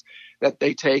classes that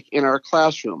they take in our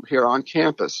classroom here on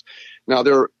campus. Now,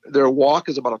 their walk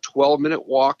is about a 12-minute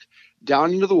walk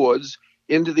down into the woods,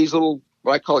 into these little,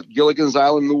 what I call it Gilligan's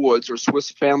Island in the woods, or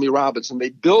Swiss Family Robinson. They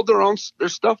build their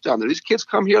stuff down there. These kids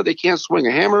come here, they can't swing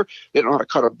a hammer, they don't know how to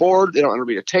cut a board, they don't know how to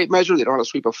read a tape measure, they don't know how to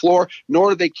sweep a floor,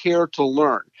 nor do they care to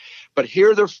learn. But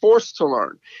here they're forced to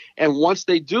learn. And once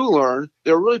they do learn,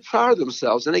 they're really proud of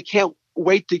themselves, and they can't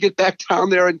wait to get back down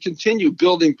there and continue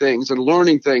building things and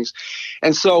learning things.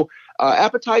 And so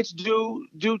appetites do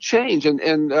change, and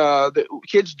the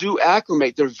kids do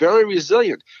acclimate. They're very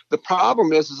resilient. The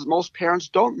problem is that most parents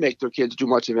don't make their kids do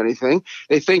much of anything.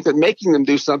 They think that making them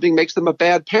do something makes them a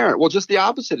bad parent. Well, just the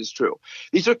opposite is true.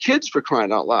 These are kids, for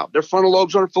crying out loud. Their frontal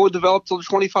lobes aren't fully developed until they're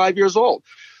 25 years old.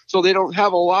 So they don't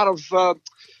have a lot of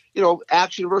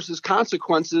action versus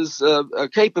consequences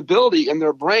capability in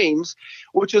their brains,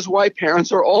 which is why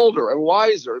parents are older and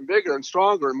wiser and bigger and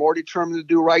stronger and more determined to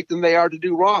do right than they are to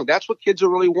do wrong. That's what kids are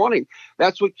really wanting.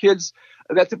 That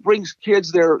brings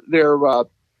kids their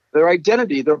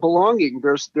identity, their belonging,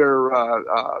 their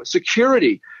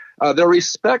security, their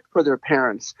respect for their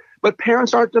parents. But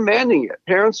parents aren't demanding it.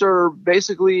 Parents are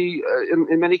basically,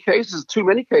 in many cases, too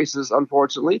many cases,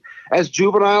 unfortunately, as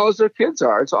juvenile as their kids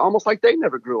are. It's almost like they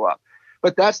never grew up.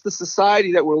 But that's the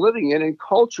society that we're living in, and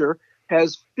culture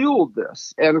has fueled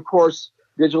this. And, of course,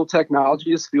 digital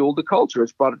technology has fueled the culture.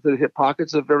 It's brought it to the hip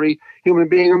pockets of every human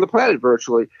being on the planet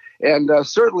virtually. And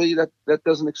certainly that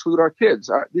doesn't exclude our kids.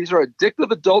 These are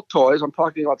addictive adult toys. I'm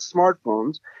talking about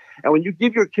smartphones. And when you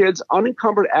give your kids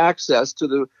unencumbered access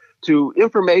to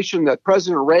information that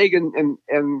President Reagan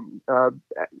and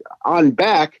on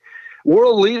back,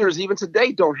 world leaders even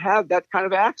today don't have that kind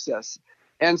of access.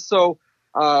 And so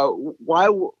why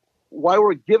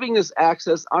we're giving this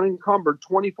access unencumbered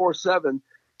 24/7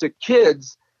 to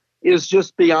kids is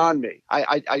just beyond me.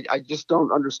 I just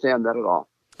don't understand that at all.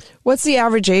 What's the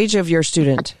average age of your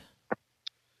student?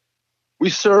 We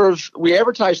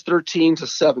advertise 13 to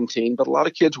 17, but a lot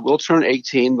of kids will turn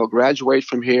 18. They'll graduate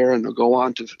from here and they'll go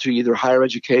on to either higher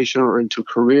education or into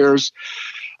careers.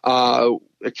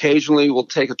 Occasionally we'll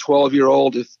take a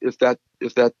 12-year-old if that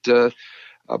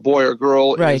a boy or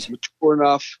girl is mature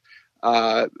enough.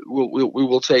 We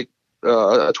will take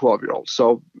a 12-year-old.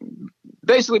 So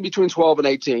basically between 12 and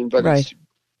 18, but it's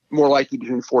more likely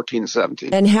between 14 and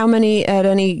 17. And how many at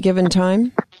any given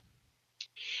time?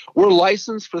 We're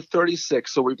licensed for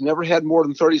 36, so we've never had more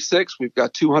than 36. We've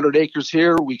got 200 acres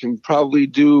here. We can probably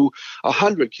do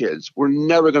 100 kids. We're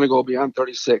never going to go beyond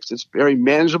 36. It's very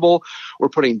manageable. We're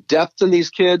putting depth in these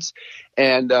kids,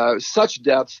 and such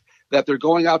depth that they're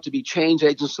going out to be change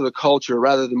agents to the culture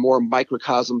rather than more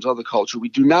microcosms of the culture. We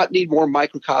do not need more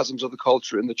microcosms of the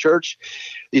culture in the church.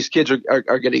 These kids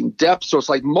are getting depth, so it's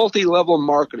like multi-level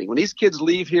marketing. When these kids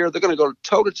leave here, they're going to go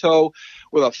toe-to-toe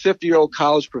with a 50-year-old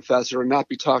college professor and not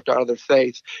be talked out of their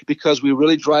faith, because we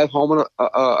really drive home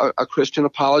a Christian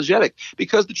apologetic,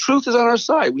 because the truth is on our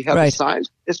side. We have the science,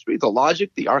 history, the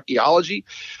logic, the archaeology,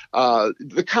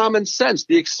 the common sense,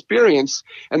 the experience,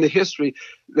 and the history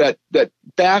that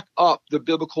back up the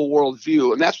biblical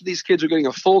worldview. And that's what these kids are getting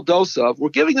a full dose of. We're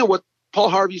giving them what Paul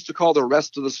Harvey used to call the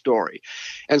rest of the story.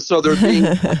 And so they're being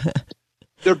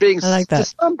I like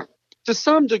that. To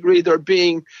some degree, they're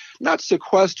being not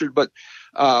sequestered, but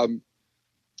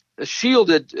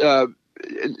shielded,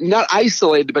 not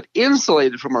isolated, but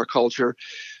insulated from our culture,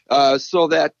 so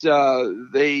that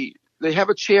they have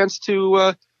a chance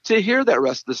to hear that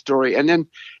rest of the story and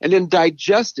then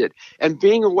digest it. And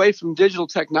being away from digital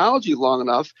technology long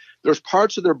enough, there's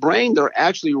parts of their brain that are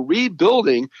actually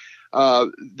rebuilding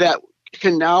that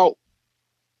can now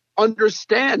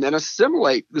understand and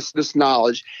assimilate this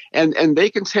knowledge, and they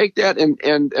can take that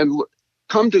and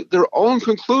come to their own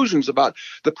conclusions about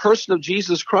the person of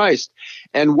Jesus Christ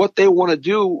and what they want to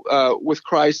do with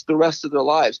Christ the rest of their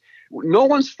lives. No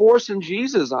one's forcing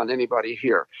Jesus on anybody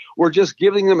here. We're just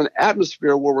giving them an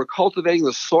atmosphere where we're cultivating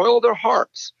the soil of their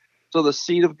hearts so the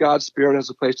seed of God's Spirit has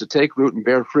a place to take root and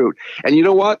bear fruit. And you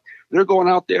know what? They're going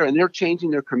out there and they're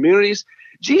changing their communities.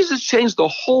 Jesus changed the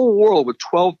whole world with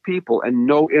 12 people and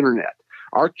no internet.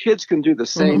 Our kids can do the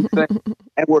same thing,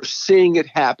 and we're seeing it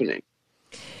happening.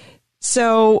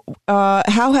 So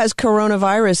how has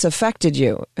coronavirus affected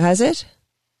you? Has it?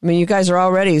 I mean, you guys are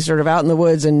already sort of out in the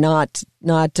woods and not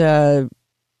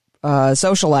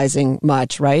socializing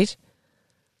much, right?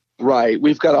 Right.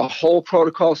 We've got a whole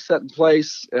protocol set in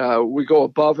place. We go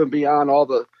above and beyond all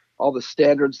the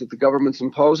standards that the government's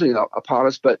imposing upon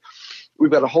us, but we've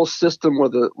got a whole system where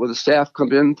the staff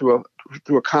come in through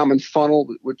a common funnel,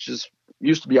 which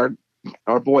used to be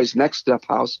our boys' next step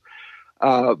house,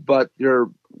 but they're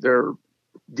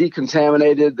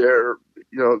decontaminated.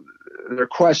 They're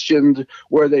questioned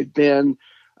where they've been.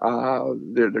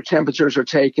 Their temperatures are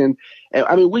taken. And,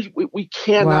 I mean, we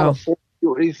cannot afford to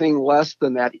do anything less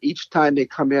than that each time they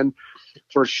come in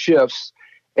for shifts.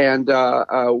 And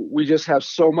we just have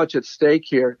so much at stake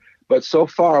here. But so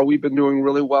far, we've been doing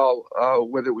really well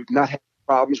with it. We've not had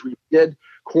problems. We did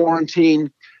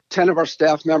quarantine 10 of our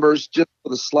staff members just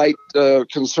with a slight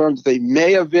concern that they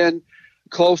may have been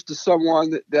close to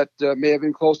someone that may have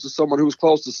been close to someone who was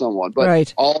close to someone.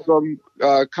 But all of them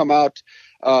come out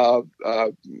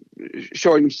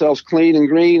showing themselves clean and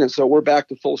green, and so we're back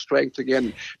to full strength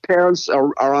again. Parents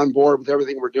are on board with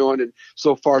everything we're doing, and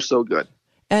so far so good.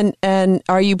 And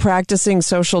are you practicing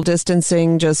social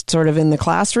distancing just sort of in the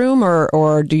classroom,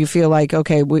 or do you feel like,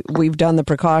 okay, we've done the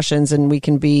precautions and we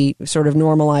can be sort of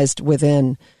normalized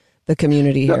within the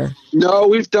community here? No,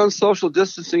 we've done social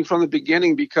distancing from the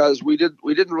beginning because we didn't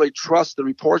really trust the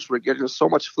reports we're getting. There's so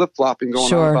much flip-flopping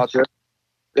going on about there.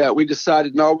 Yeah, we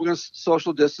decided, no, we're going to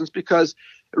social distance because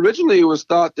originally it was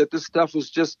thought that this stuff was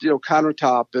just,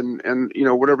 countertop and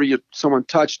whatever someone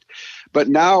touched. But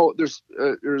now there's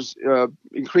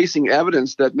increasing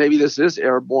evidence that maybe this is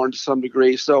airborne to some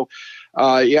degree. So,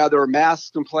 there are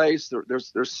masks in place.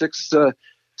 There's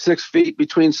 6 feet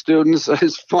between students.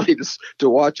 It's funny to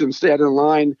watch them stand in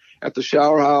line at the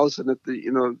shower house and at the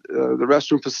the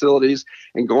restroom facilities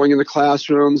and going in the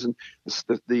classrooms, and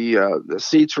the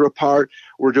seats are apart.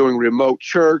 We're doing remote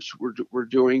church. We're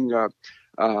doing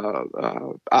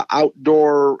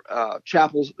outdoor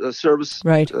chapel service,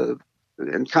 right,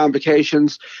 and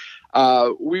convocations.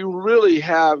 We really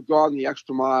have gone the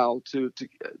extra mile to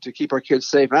keep our kids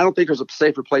safe. And I don't think there's a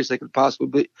safer place they could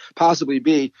possibly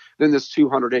be than this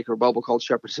 200-acre bubble called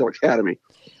Shepherd's Hill Academy.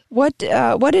 What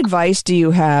advice do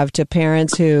you have to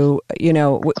parents who,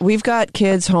 we've got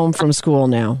kids home from school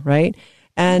now, right?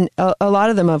 And a lot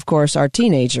of them, of course, are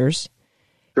teenagers.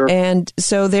 Sure. And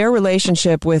so their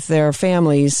relationship with their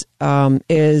families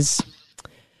is,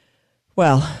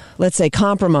 well, let's say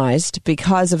compromised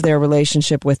because of their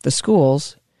relationship with the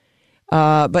schools.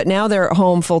 But now they're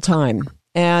home full time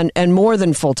and more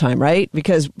than full time, right?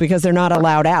 Because they're not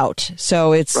allowed out.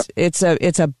 So it's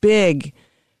a big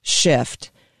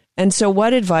shift. And so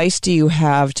what advice do you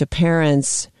have to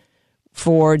parents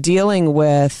for dealing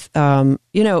with,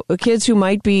 kids who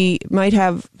might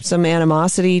have some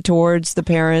animosity towards the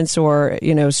parents or,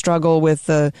 struggle with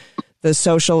the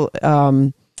social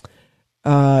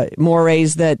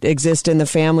mores that exist in the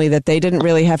family that they didn't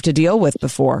really have to deal with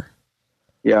before?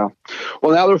 Yeah.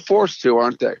 Well, now they're forced to,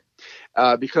 aren't they?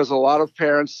 Because a lot of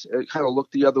parents kind of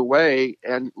looked the other way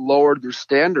and lowered their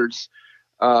standards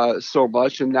so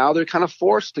much, and now they're kind of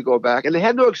forced to go back. And they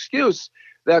had no excuse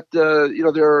that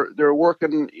they're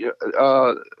working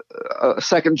a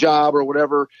second job or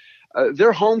whatever.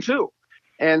 They're home too,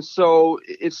 and so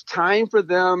it's time for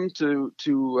them to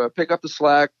pick up the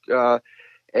slack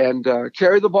and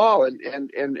carry the ball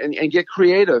and get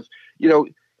creative.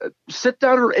 Sit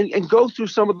down and go through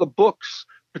some of the books,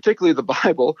 particularly the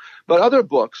Bible, but other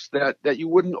books that you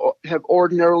wouldn't have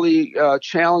ordinarily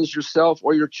challenged yourself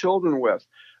or your children with.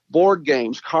 Board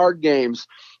games, card games.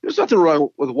 There's nothing wrong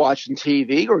with watching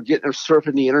TV or getting or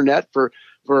surfing the internet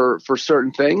for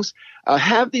certain things.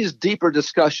 Have these deeper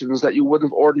discussions that you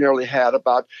wouldn't have ordinarily had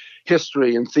about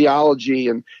history and theology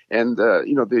and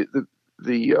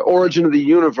the origin of the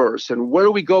universe and where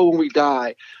do we go when we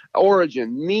die.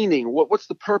 Origin, meaning, what's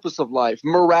the purpose of life?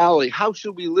 Morality, how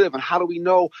should we live and how do we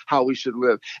know how we should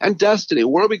live? And destiny,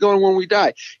 where are we going when we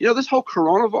die? This whole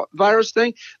coronavirus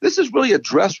thing, this is really a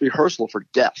dress rehearsal for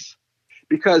death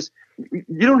because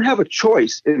you don't have a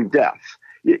choice in death.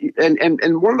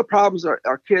 And one of the problems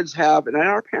our kids have and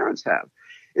our parents have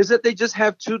is that they just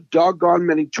have too doggone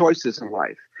many choices in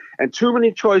life. And too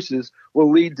many choices will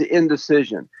lead to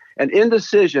indecision. And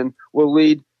indecision will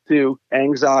lead to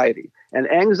anxiety. And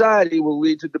anxiety will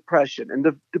lead to depression. And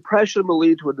the depression will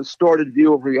lead to a distorted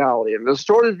view of reality. And the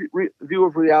distorted view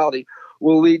of reality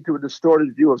will lead to a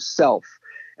distorted view of self.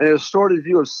 And a distorted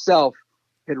view of self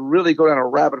can really go down a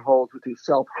rabbit hole to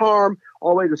self-harm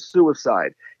all the way to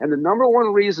suicide. And the number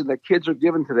one reason that kids are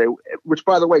given today, which,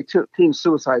 by the way, teen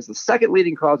suicide is the second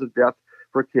leading cause of death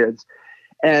for kids.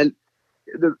 And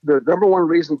the number one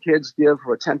reason kids give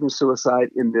for attempting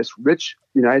suicide in this rich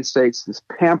United States, this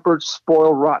pampered,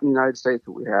 spoiled, rotten United States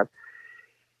that we have,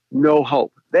 no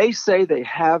hope. They say they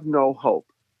have no hope.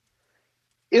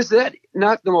 Is that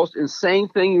not the most insane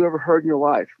thing you ever heard in your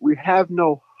life? We have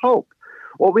no hope.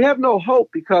 Well, we have no hope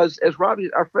because, as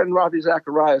our friend Ravi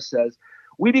Zacharias says,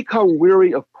 we become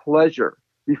weary of pleasure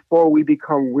before we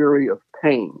become weary of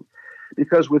pain.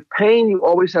 Because with pain, you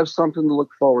always have something to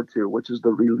look forward to, which is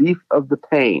the relief of the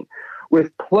pain.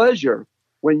 With pleasure,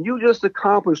 when you just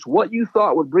accomplished what you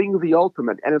thought would bring you the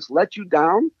ultimate and it's let you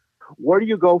down, where do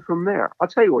you go from there? I'll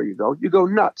tell you where you go. You go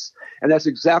nuts. And that's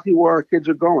exactly where our kids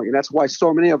are going. And that's why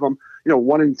so many of them,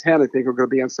 1 in 10, I think, are going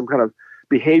to be on some kind of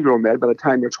behavioral med by the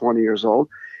time they're 20 years old.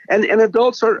 And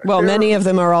adults are... Well, many of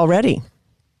them are already.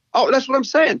 Oh, that's what I'm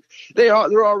saying. They're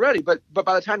already, but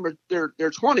by the time they're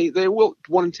 20, they will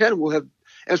 1 in 10 will have,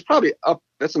 and it's probably up.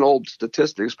 That's an old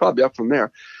statistic. It's probably up from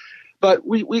there. But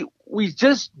we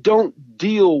just don't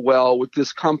deal well with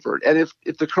discomfort. And if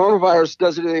the coronavirus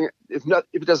does anything, if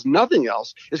it does nothing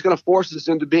else, it's going to force us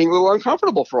into being a little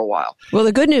uncomfortable for a while. Well,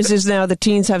 the good news is now the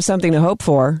teens have something to hope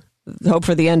for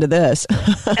the end of this.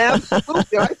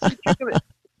 Absolutely. I think you're going to.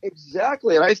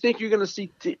 Exactly. And I think you're going to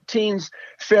see teens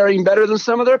faring better than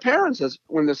some of their parents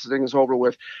when this thing is over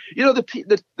with.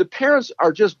 The parents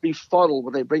are just befuddled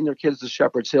when they bring their kids to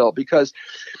Shepherd's Hill because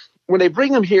when they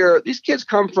bring them here, these kids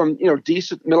come from,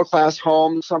 decent middle-class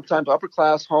homes, sometimes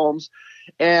upper-class homes.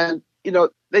 And,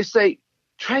 they say,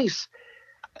 Trace,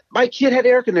 my kid had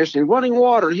air conditioning, running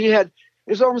water. He had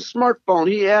his own smartphone.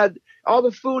 He had all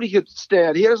the food he could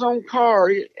stand. He had his own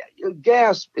car,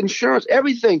 gas, insurance,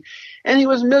 everything. And he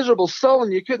was miserable,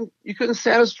 sullen. You couldn't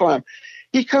satisfy him.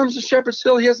 He comes to Shepherd's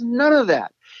Hill. He has none of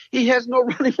that. He has no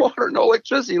running water, no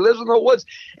electricity. He lives in the woods.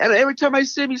 And every time I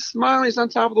see him, he's smiling. He's on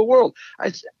top of the world.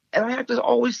 And I have to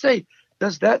always say,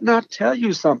 does that not tell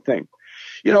you something?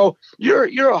 You know,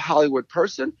 you're a Hollywood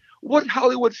person. What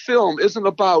Hollywood film isn't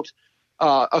about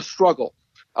a struggle,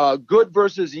 good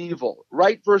versus evil,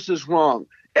 right versus wrong?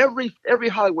 Every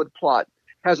Hollywood plot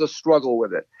has a struggle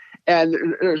with it. And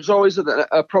there's always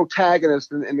a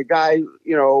protagonist and the guy,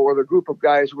 you know, or the group of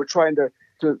guys who are trying to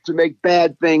make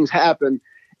bad things happen.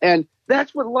 And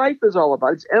that's what life is all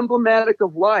about. It's emblematic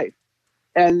of life.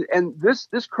 And this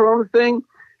Corona thing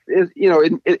is, you know,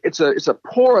 it's a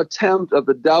poor attempt of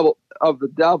the devil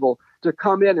to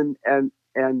come in and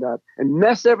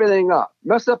mess everything up,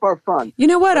 mess up our fun. You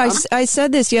know what? I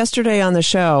said this yesterday on the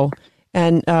show,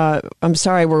 and I'm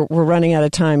sorry we're running out of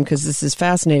time because this is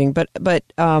fascinating. But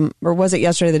or was it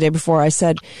yesterday or the day before? I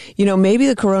said, you know, maybe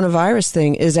the coronavirus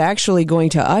thing is actually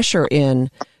going to usher in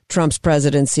Trump's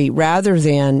presidency rather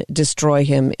than destroy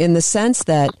him, in the sense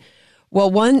that, well,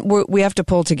 one, we have to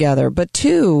pull together, but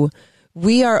two,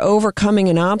 we are overcoming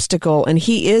an obstacle and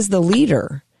he is the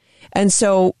leader. And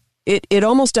so it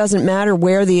almost doesn't matter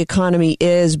where the economy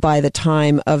is by the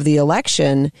time of the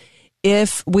election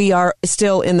if we are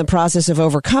still in the process of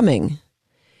overcoming.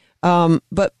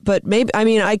 But maybe, I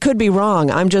mean, I could be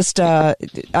wrong. I'm just,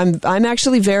 I'm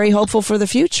actually very hopeful for the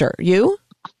future. You?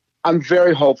 I'm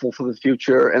very hopeful for the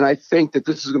future, and I think that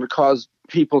this is going to cause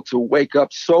people to wake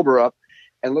up, sober up,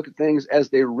 and look at things as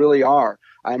they really are.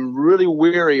 I'm really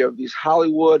weary of these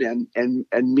Hollywood and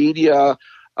media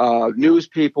news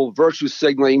people virtue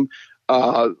signaling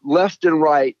left and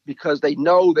right because they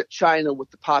know that China,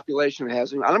 with the population it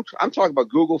has, I'm talking about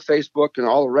Google, Facebook, and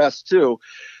all the rest too,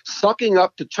 sucking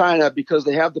up to China because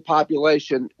they have the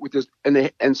population with this,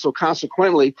 and so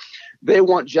consequently, they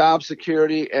want job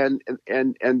security and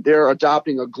they're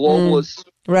adopting a globalist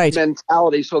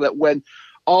mentality so that when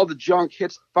all the junk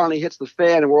finally hits the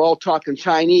fan and we're all talking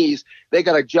Chinese, they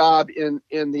got a job in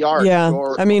the arts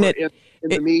or in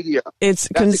the media. That's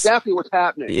exactly what's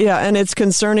happening. Yeah, and it's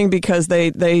concerning because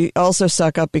they also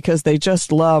suck up because they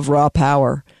just love raw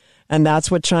power. And that's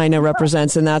what China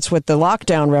represents, and that's what the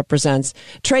lockdown represents.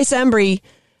 Trace Embry,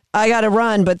 I got to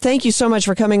run, but thank you so much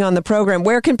for coming on the program.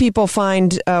 Where can people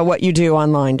find what you do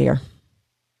online, dear?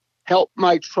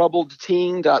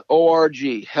 helpmytroubledteen.org,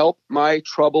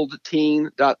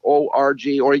 helpmytroubledteen.org,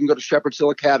 or you can go to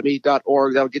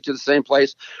shepherdshillacademy.org. That'll get you to the same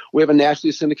place. We have a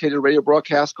nationally syndicated radio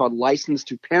broadcast called License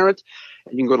to Parent,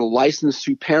 and you can go to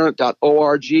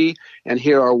licensetoparent.org and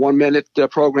hear our 1-minute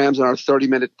programs and our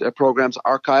 30-minute programs,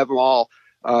 archive them all.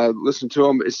 Listen to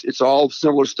them. It's all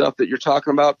similar stuff that you're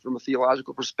talking about from a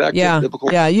theological perspective.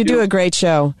 Yeah, you do a great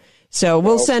show. So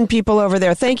we'll send people over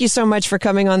there. Thank you so much for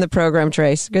coming on the program,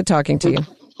 Trace. Good talking to you.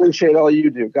 Appreciate all you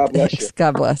do. God bless you.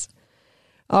 God bless.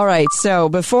 All right. So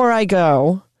before I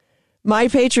go, My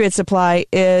Patriot Supply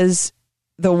is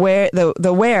the where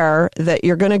that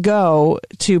you're going to go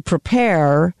to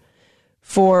prepare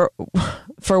for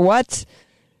what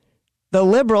the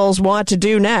liberals want to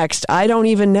do next. I don't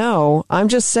even know. I'm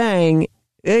just saying,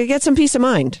 get some peace of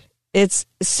mind. It's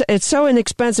so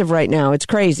inexpensive right now. It's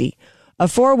crazy. A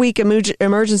 4-week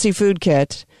emergency food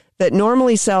kit that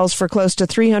normally sells for close to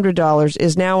 $300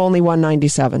 is now only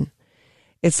 $197.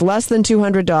 It's less than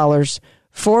 $200.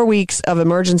 4 weeks of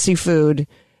emergency food.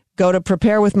 Go to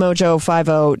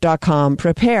preparewithmojo50.com.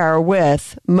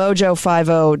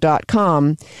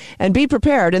 Preparewithmojo50.com. And be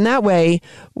prepared. And that way,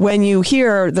 when you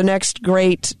hear the next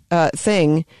great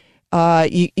thing,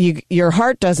 your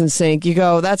heart doesn't sink. You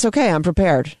go, that's okay, I'm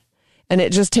prepared. And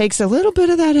it just takes a little bit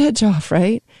of that edge off,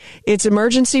 right? It's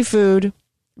emergency food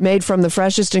made from the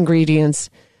freshest ingredients.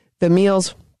 The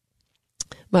meals,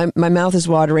 my mouth is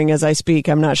watering as I speak.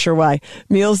 I'm not sure why.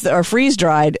 Meals that are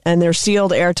freeze-dried and they're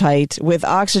sealed airtight with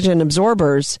oxygen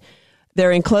absorbers.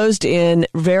 They're enclosed in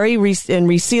very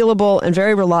resealable and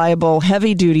very reliable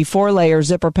heavy-duty 4-layer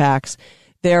zipper packs.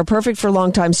 They are perfect for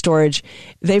long-time storage.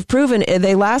 They've proven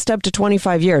they last up to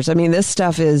 25 years. I mean, this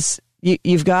stuff is,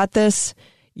 you've got this.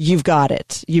 You've got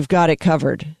it. You've got it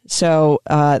covered. So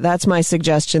that's my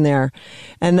suggestion there.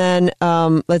 And then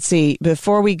let's see.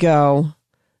 Before we go,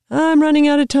 I'm running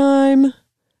out of time.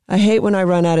 I hate when I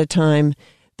run out of time.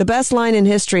 The best line in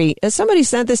history. Somebody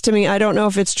sent this to me. I don't know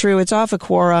if it's true. It's off of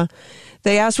Quora.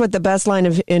 They asked what the best line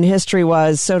in history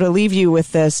was. So to leave you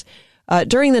with this.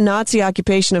 During the Nazi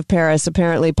occupation of Paris,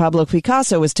 apparently Pablo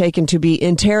Picasso was taken to be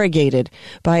interrogated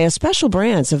by a special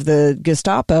branch of the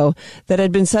Gestapo that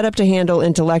had been set up to handle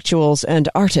intellectuals and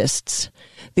artists.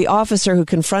 The officer who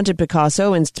confronted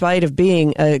Picasso, in spite of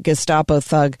being a Gestapo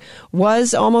thug,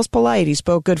 was almost polite. He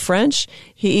spoke good French.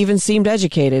 He even seemed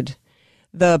educated.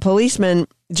 The policeman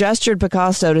gestured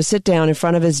Picasso to sit down in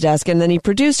front of his desk, and then he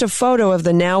produced a photo of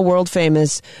the now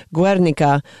world-famous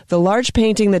Guernica, the large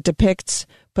painting that depicts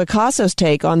Picasso's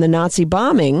take on the Nazi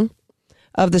bombing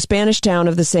of the Spanish town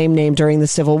of the same name during the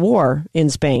Civil War in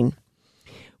Spain.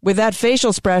 With that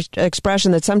facial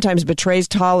expression that sometimes betrays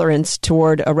tolerance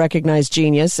toward a recognized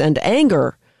genius and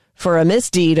anger for a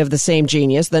misdeed of the same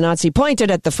genius, the Nazi pointed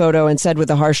at the photo and said with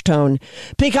a harsh tone,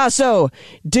 "Picasso,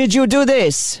 did you do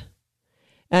this?"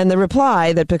 And the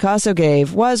reply that Picasso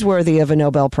gave was worthy of a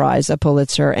Nobel Prize, a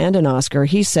Pulitzer, and an Oscar.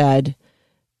 He said,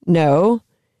 "No,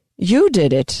 you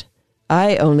did it.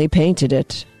 I only painted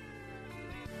it."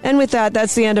 And with that,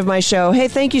 that's the end of my show. Hey,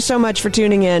 thank you so much for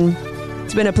tuning in.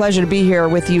 It's been a pleasure to be here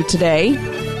with you today.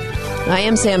 I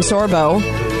am Sam Sorbo.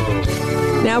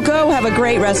 Now go have a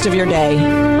great rest of your day.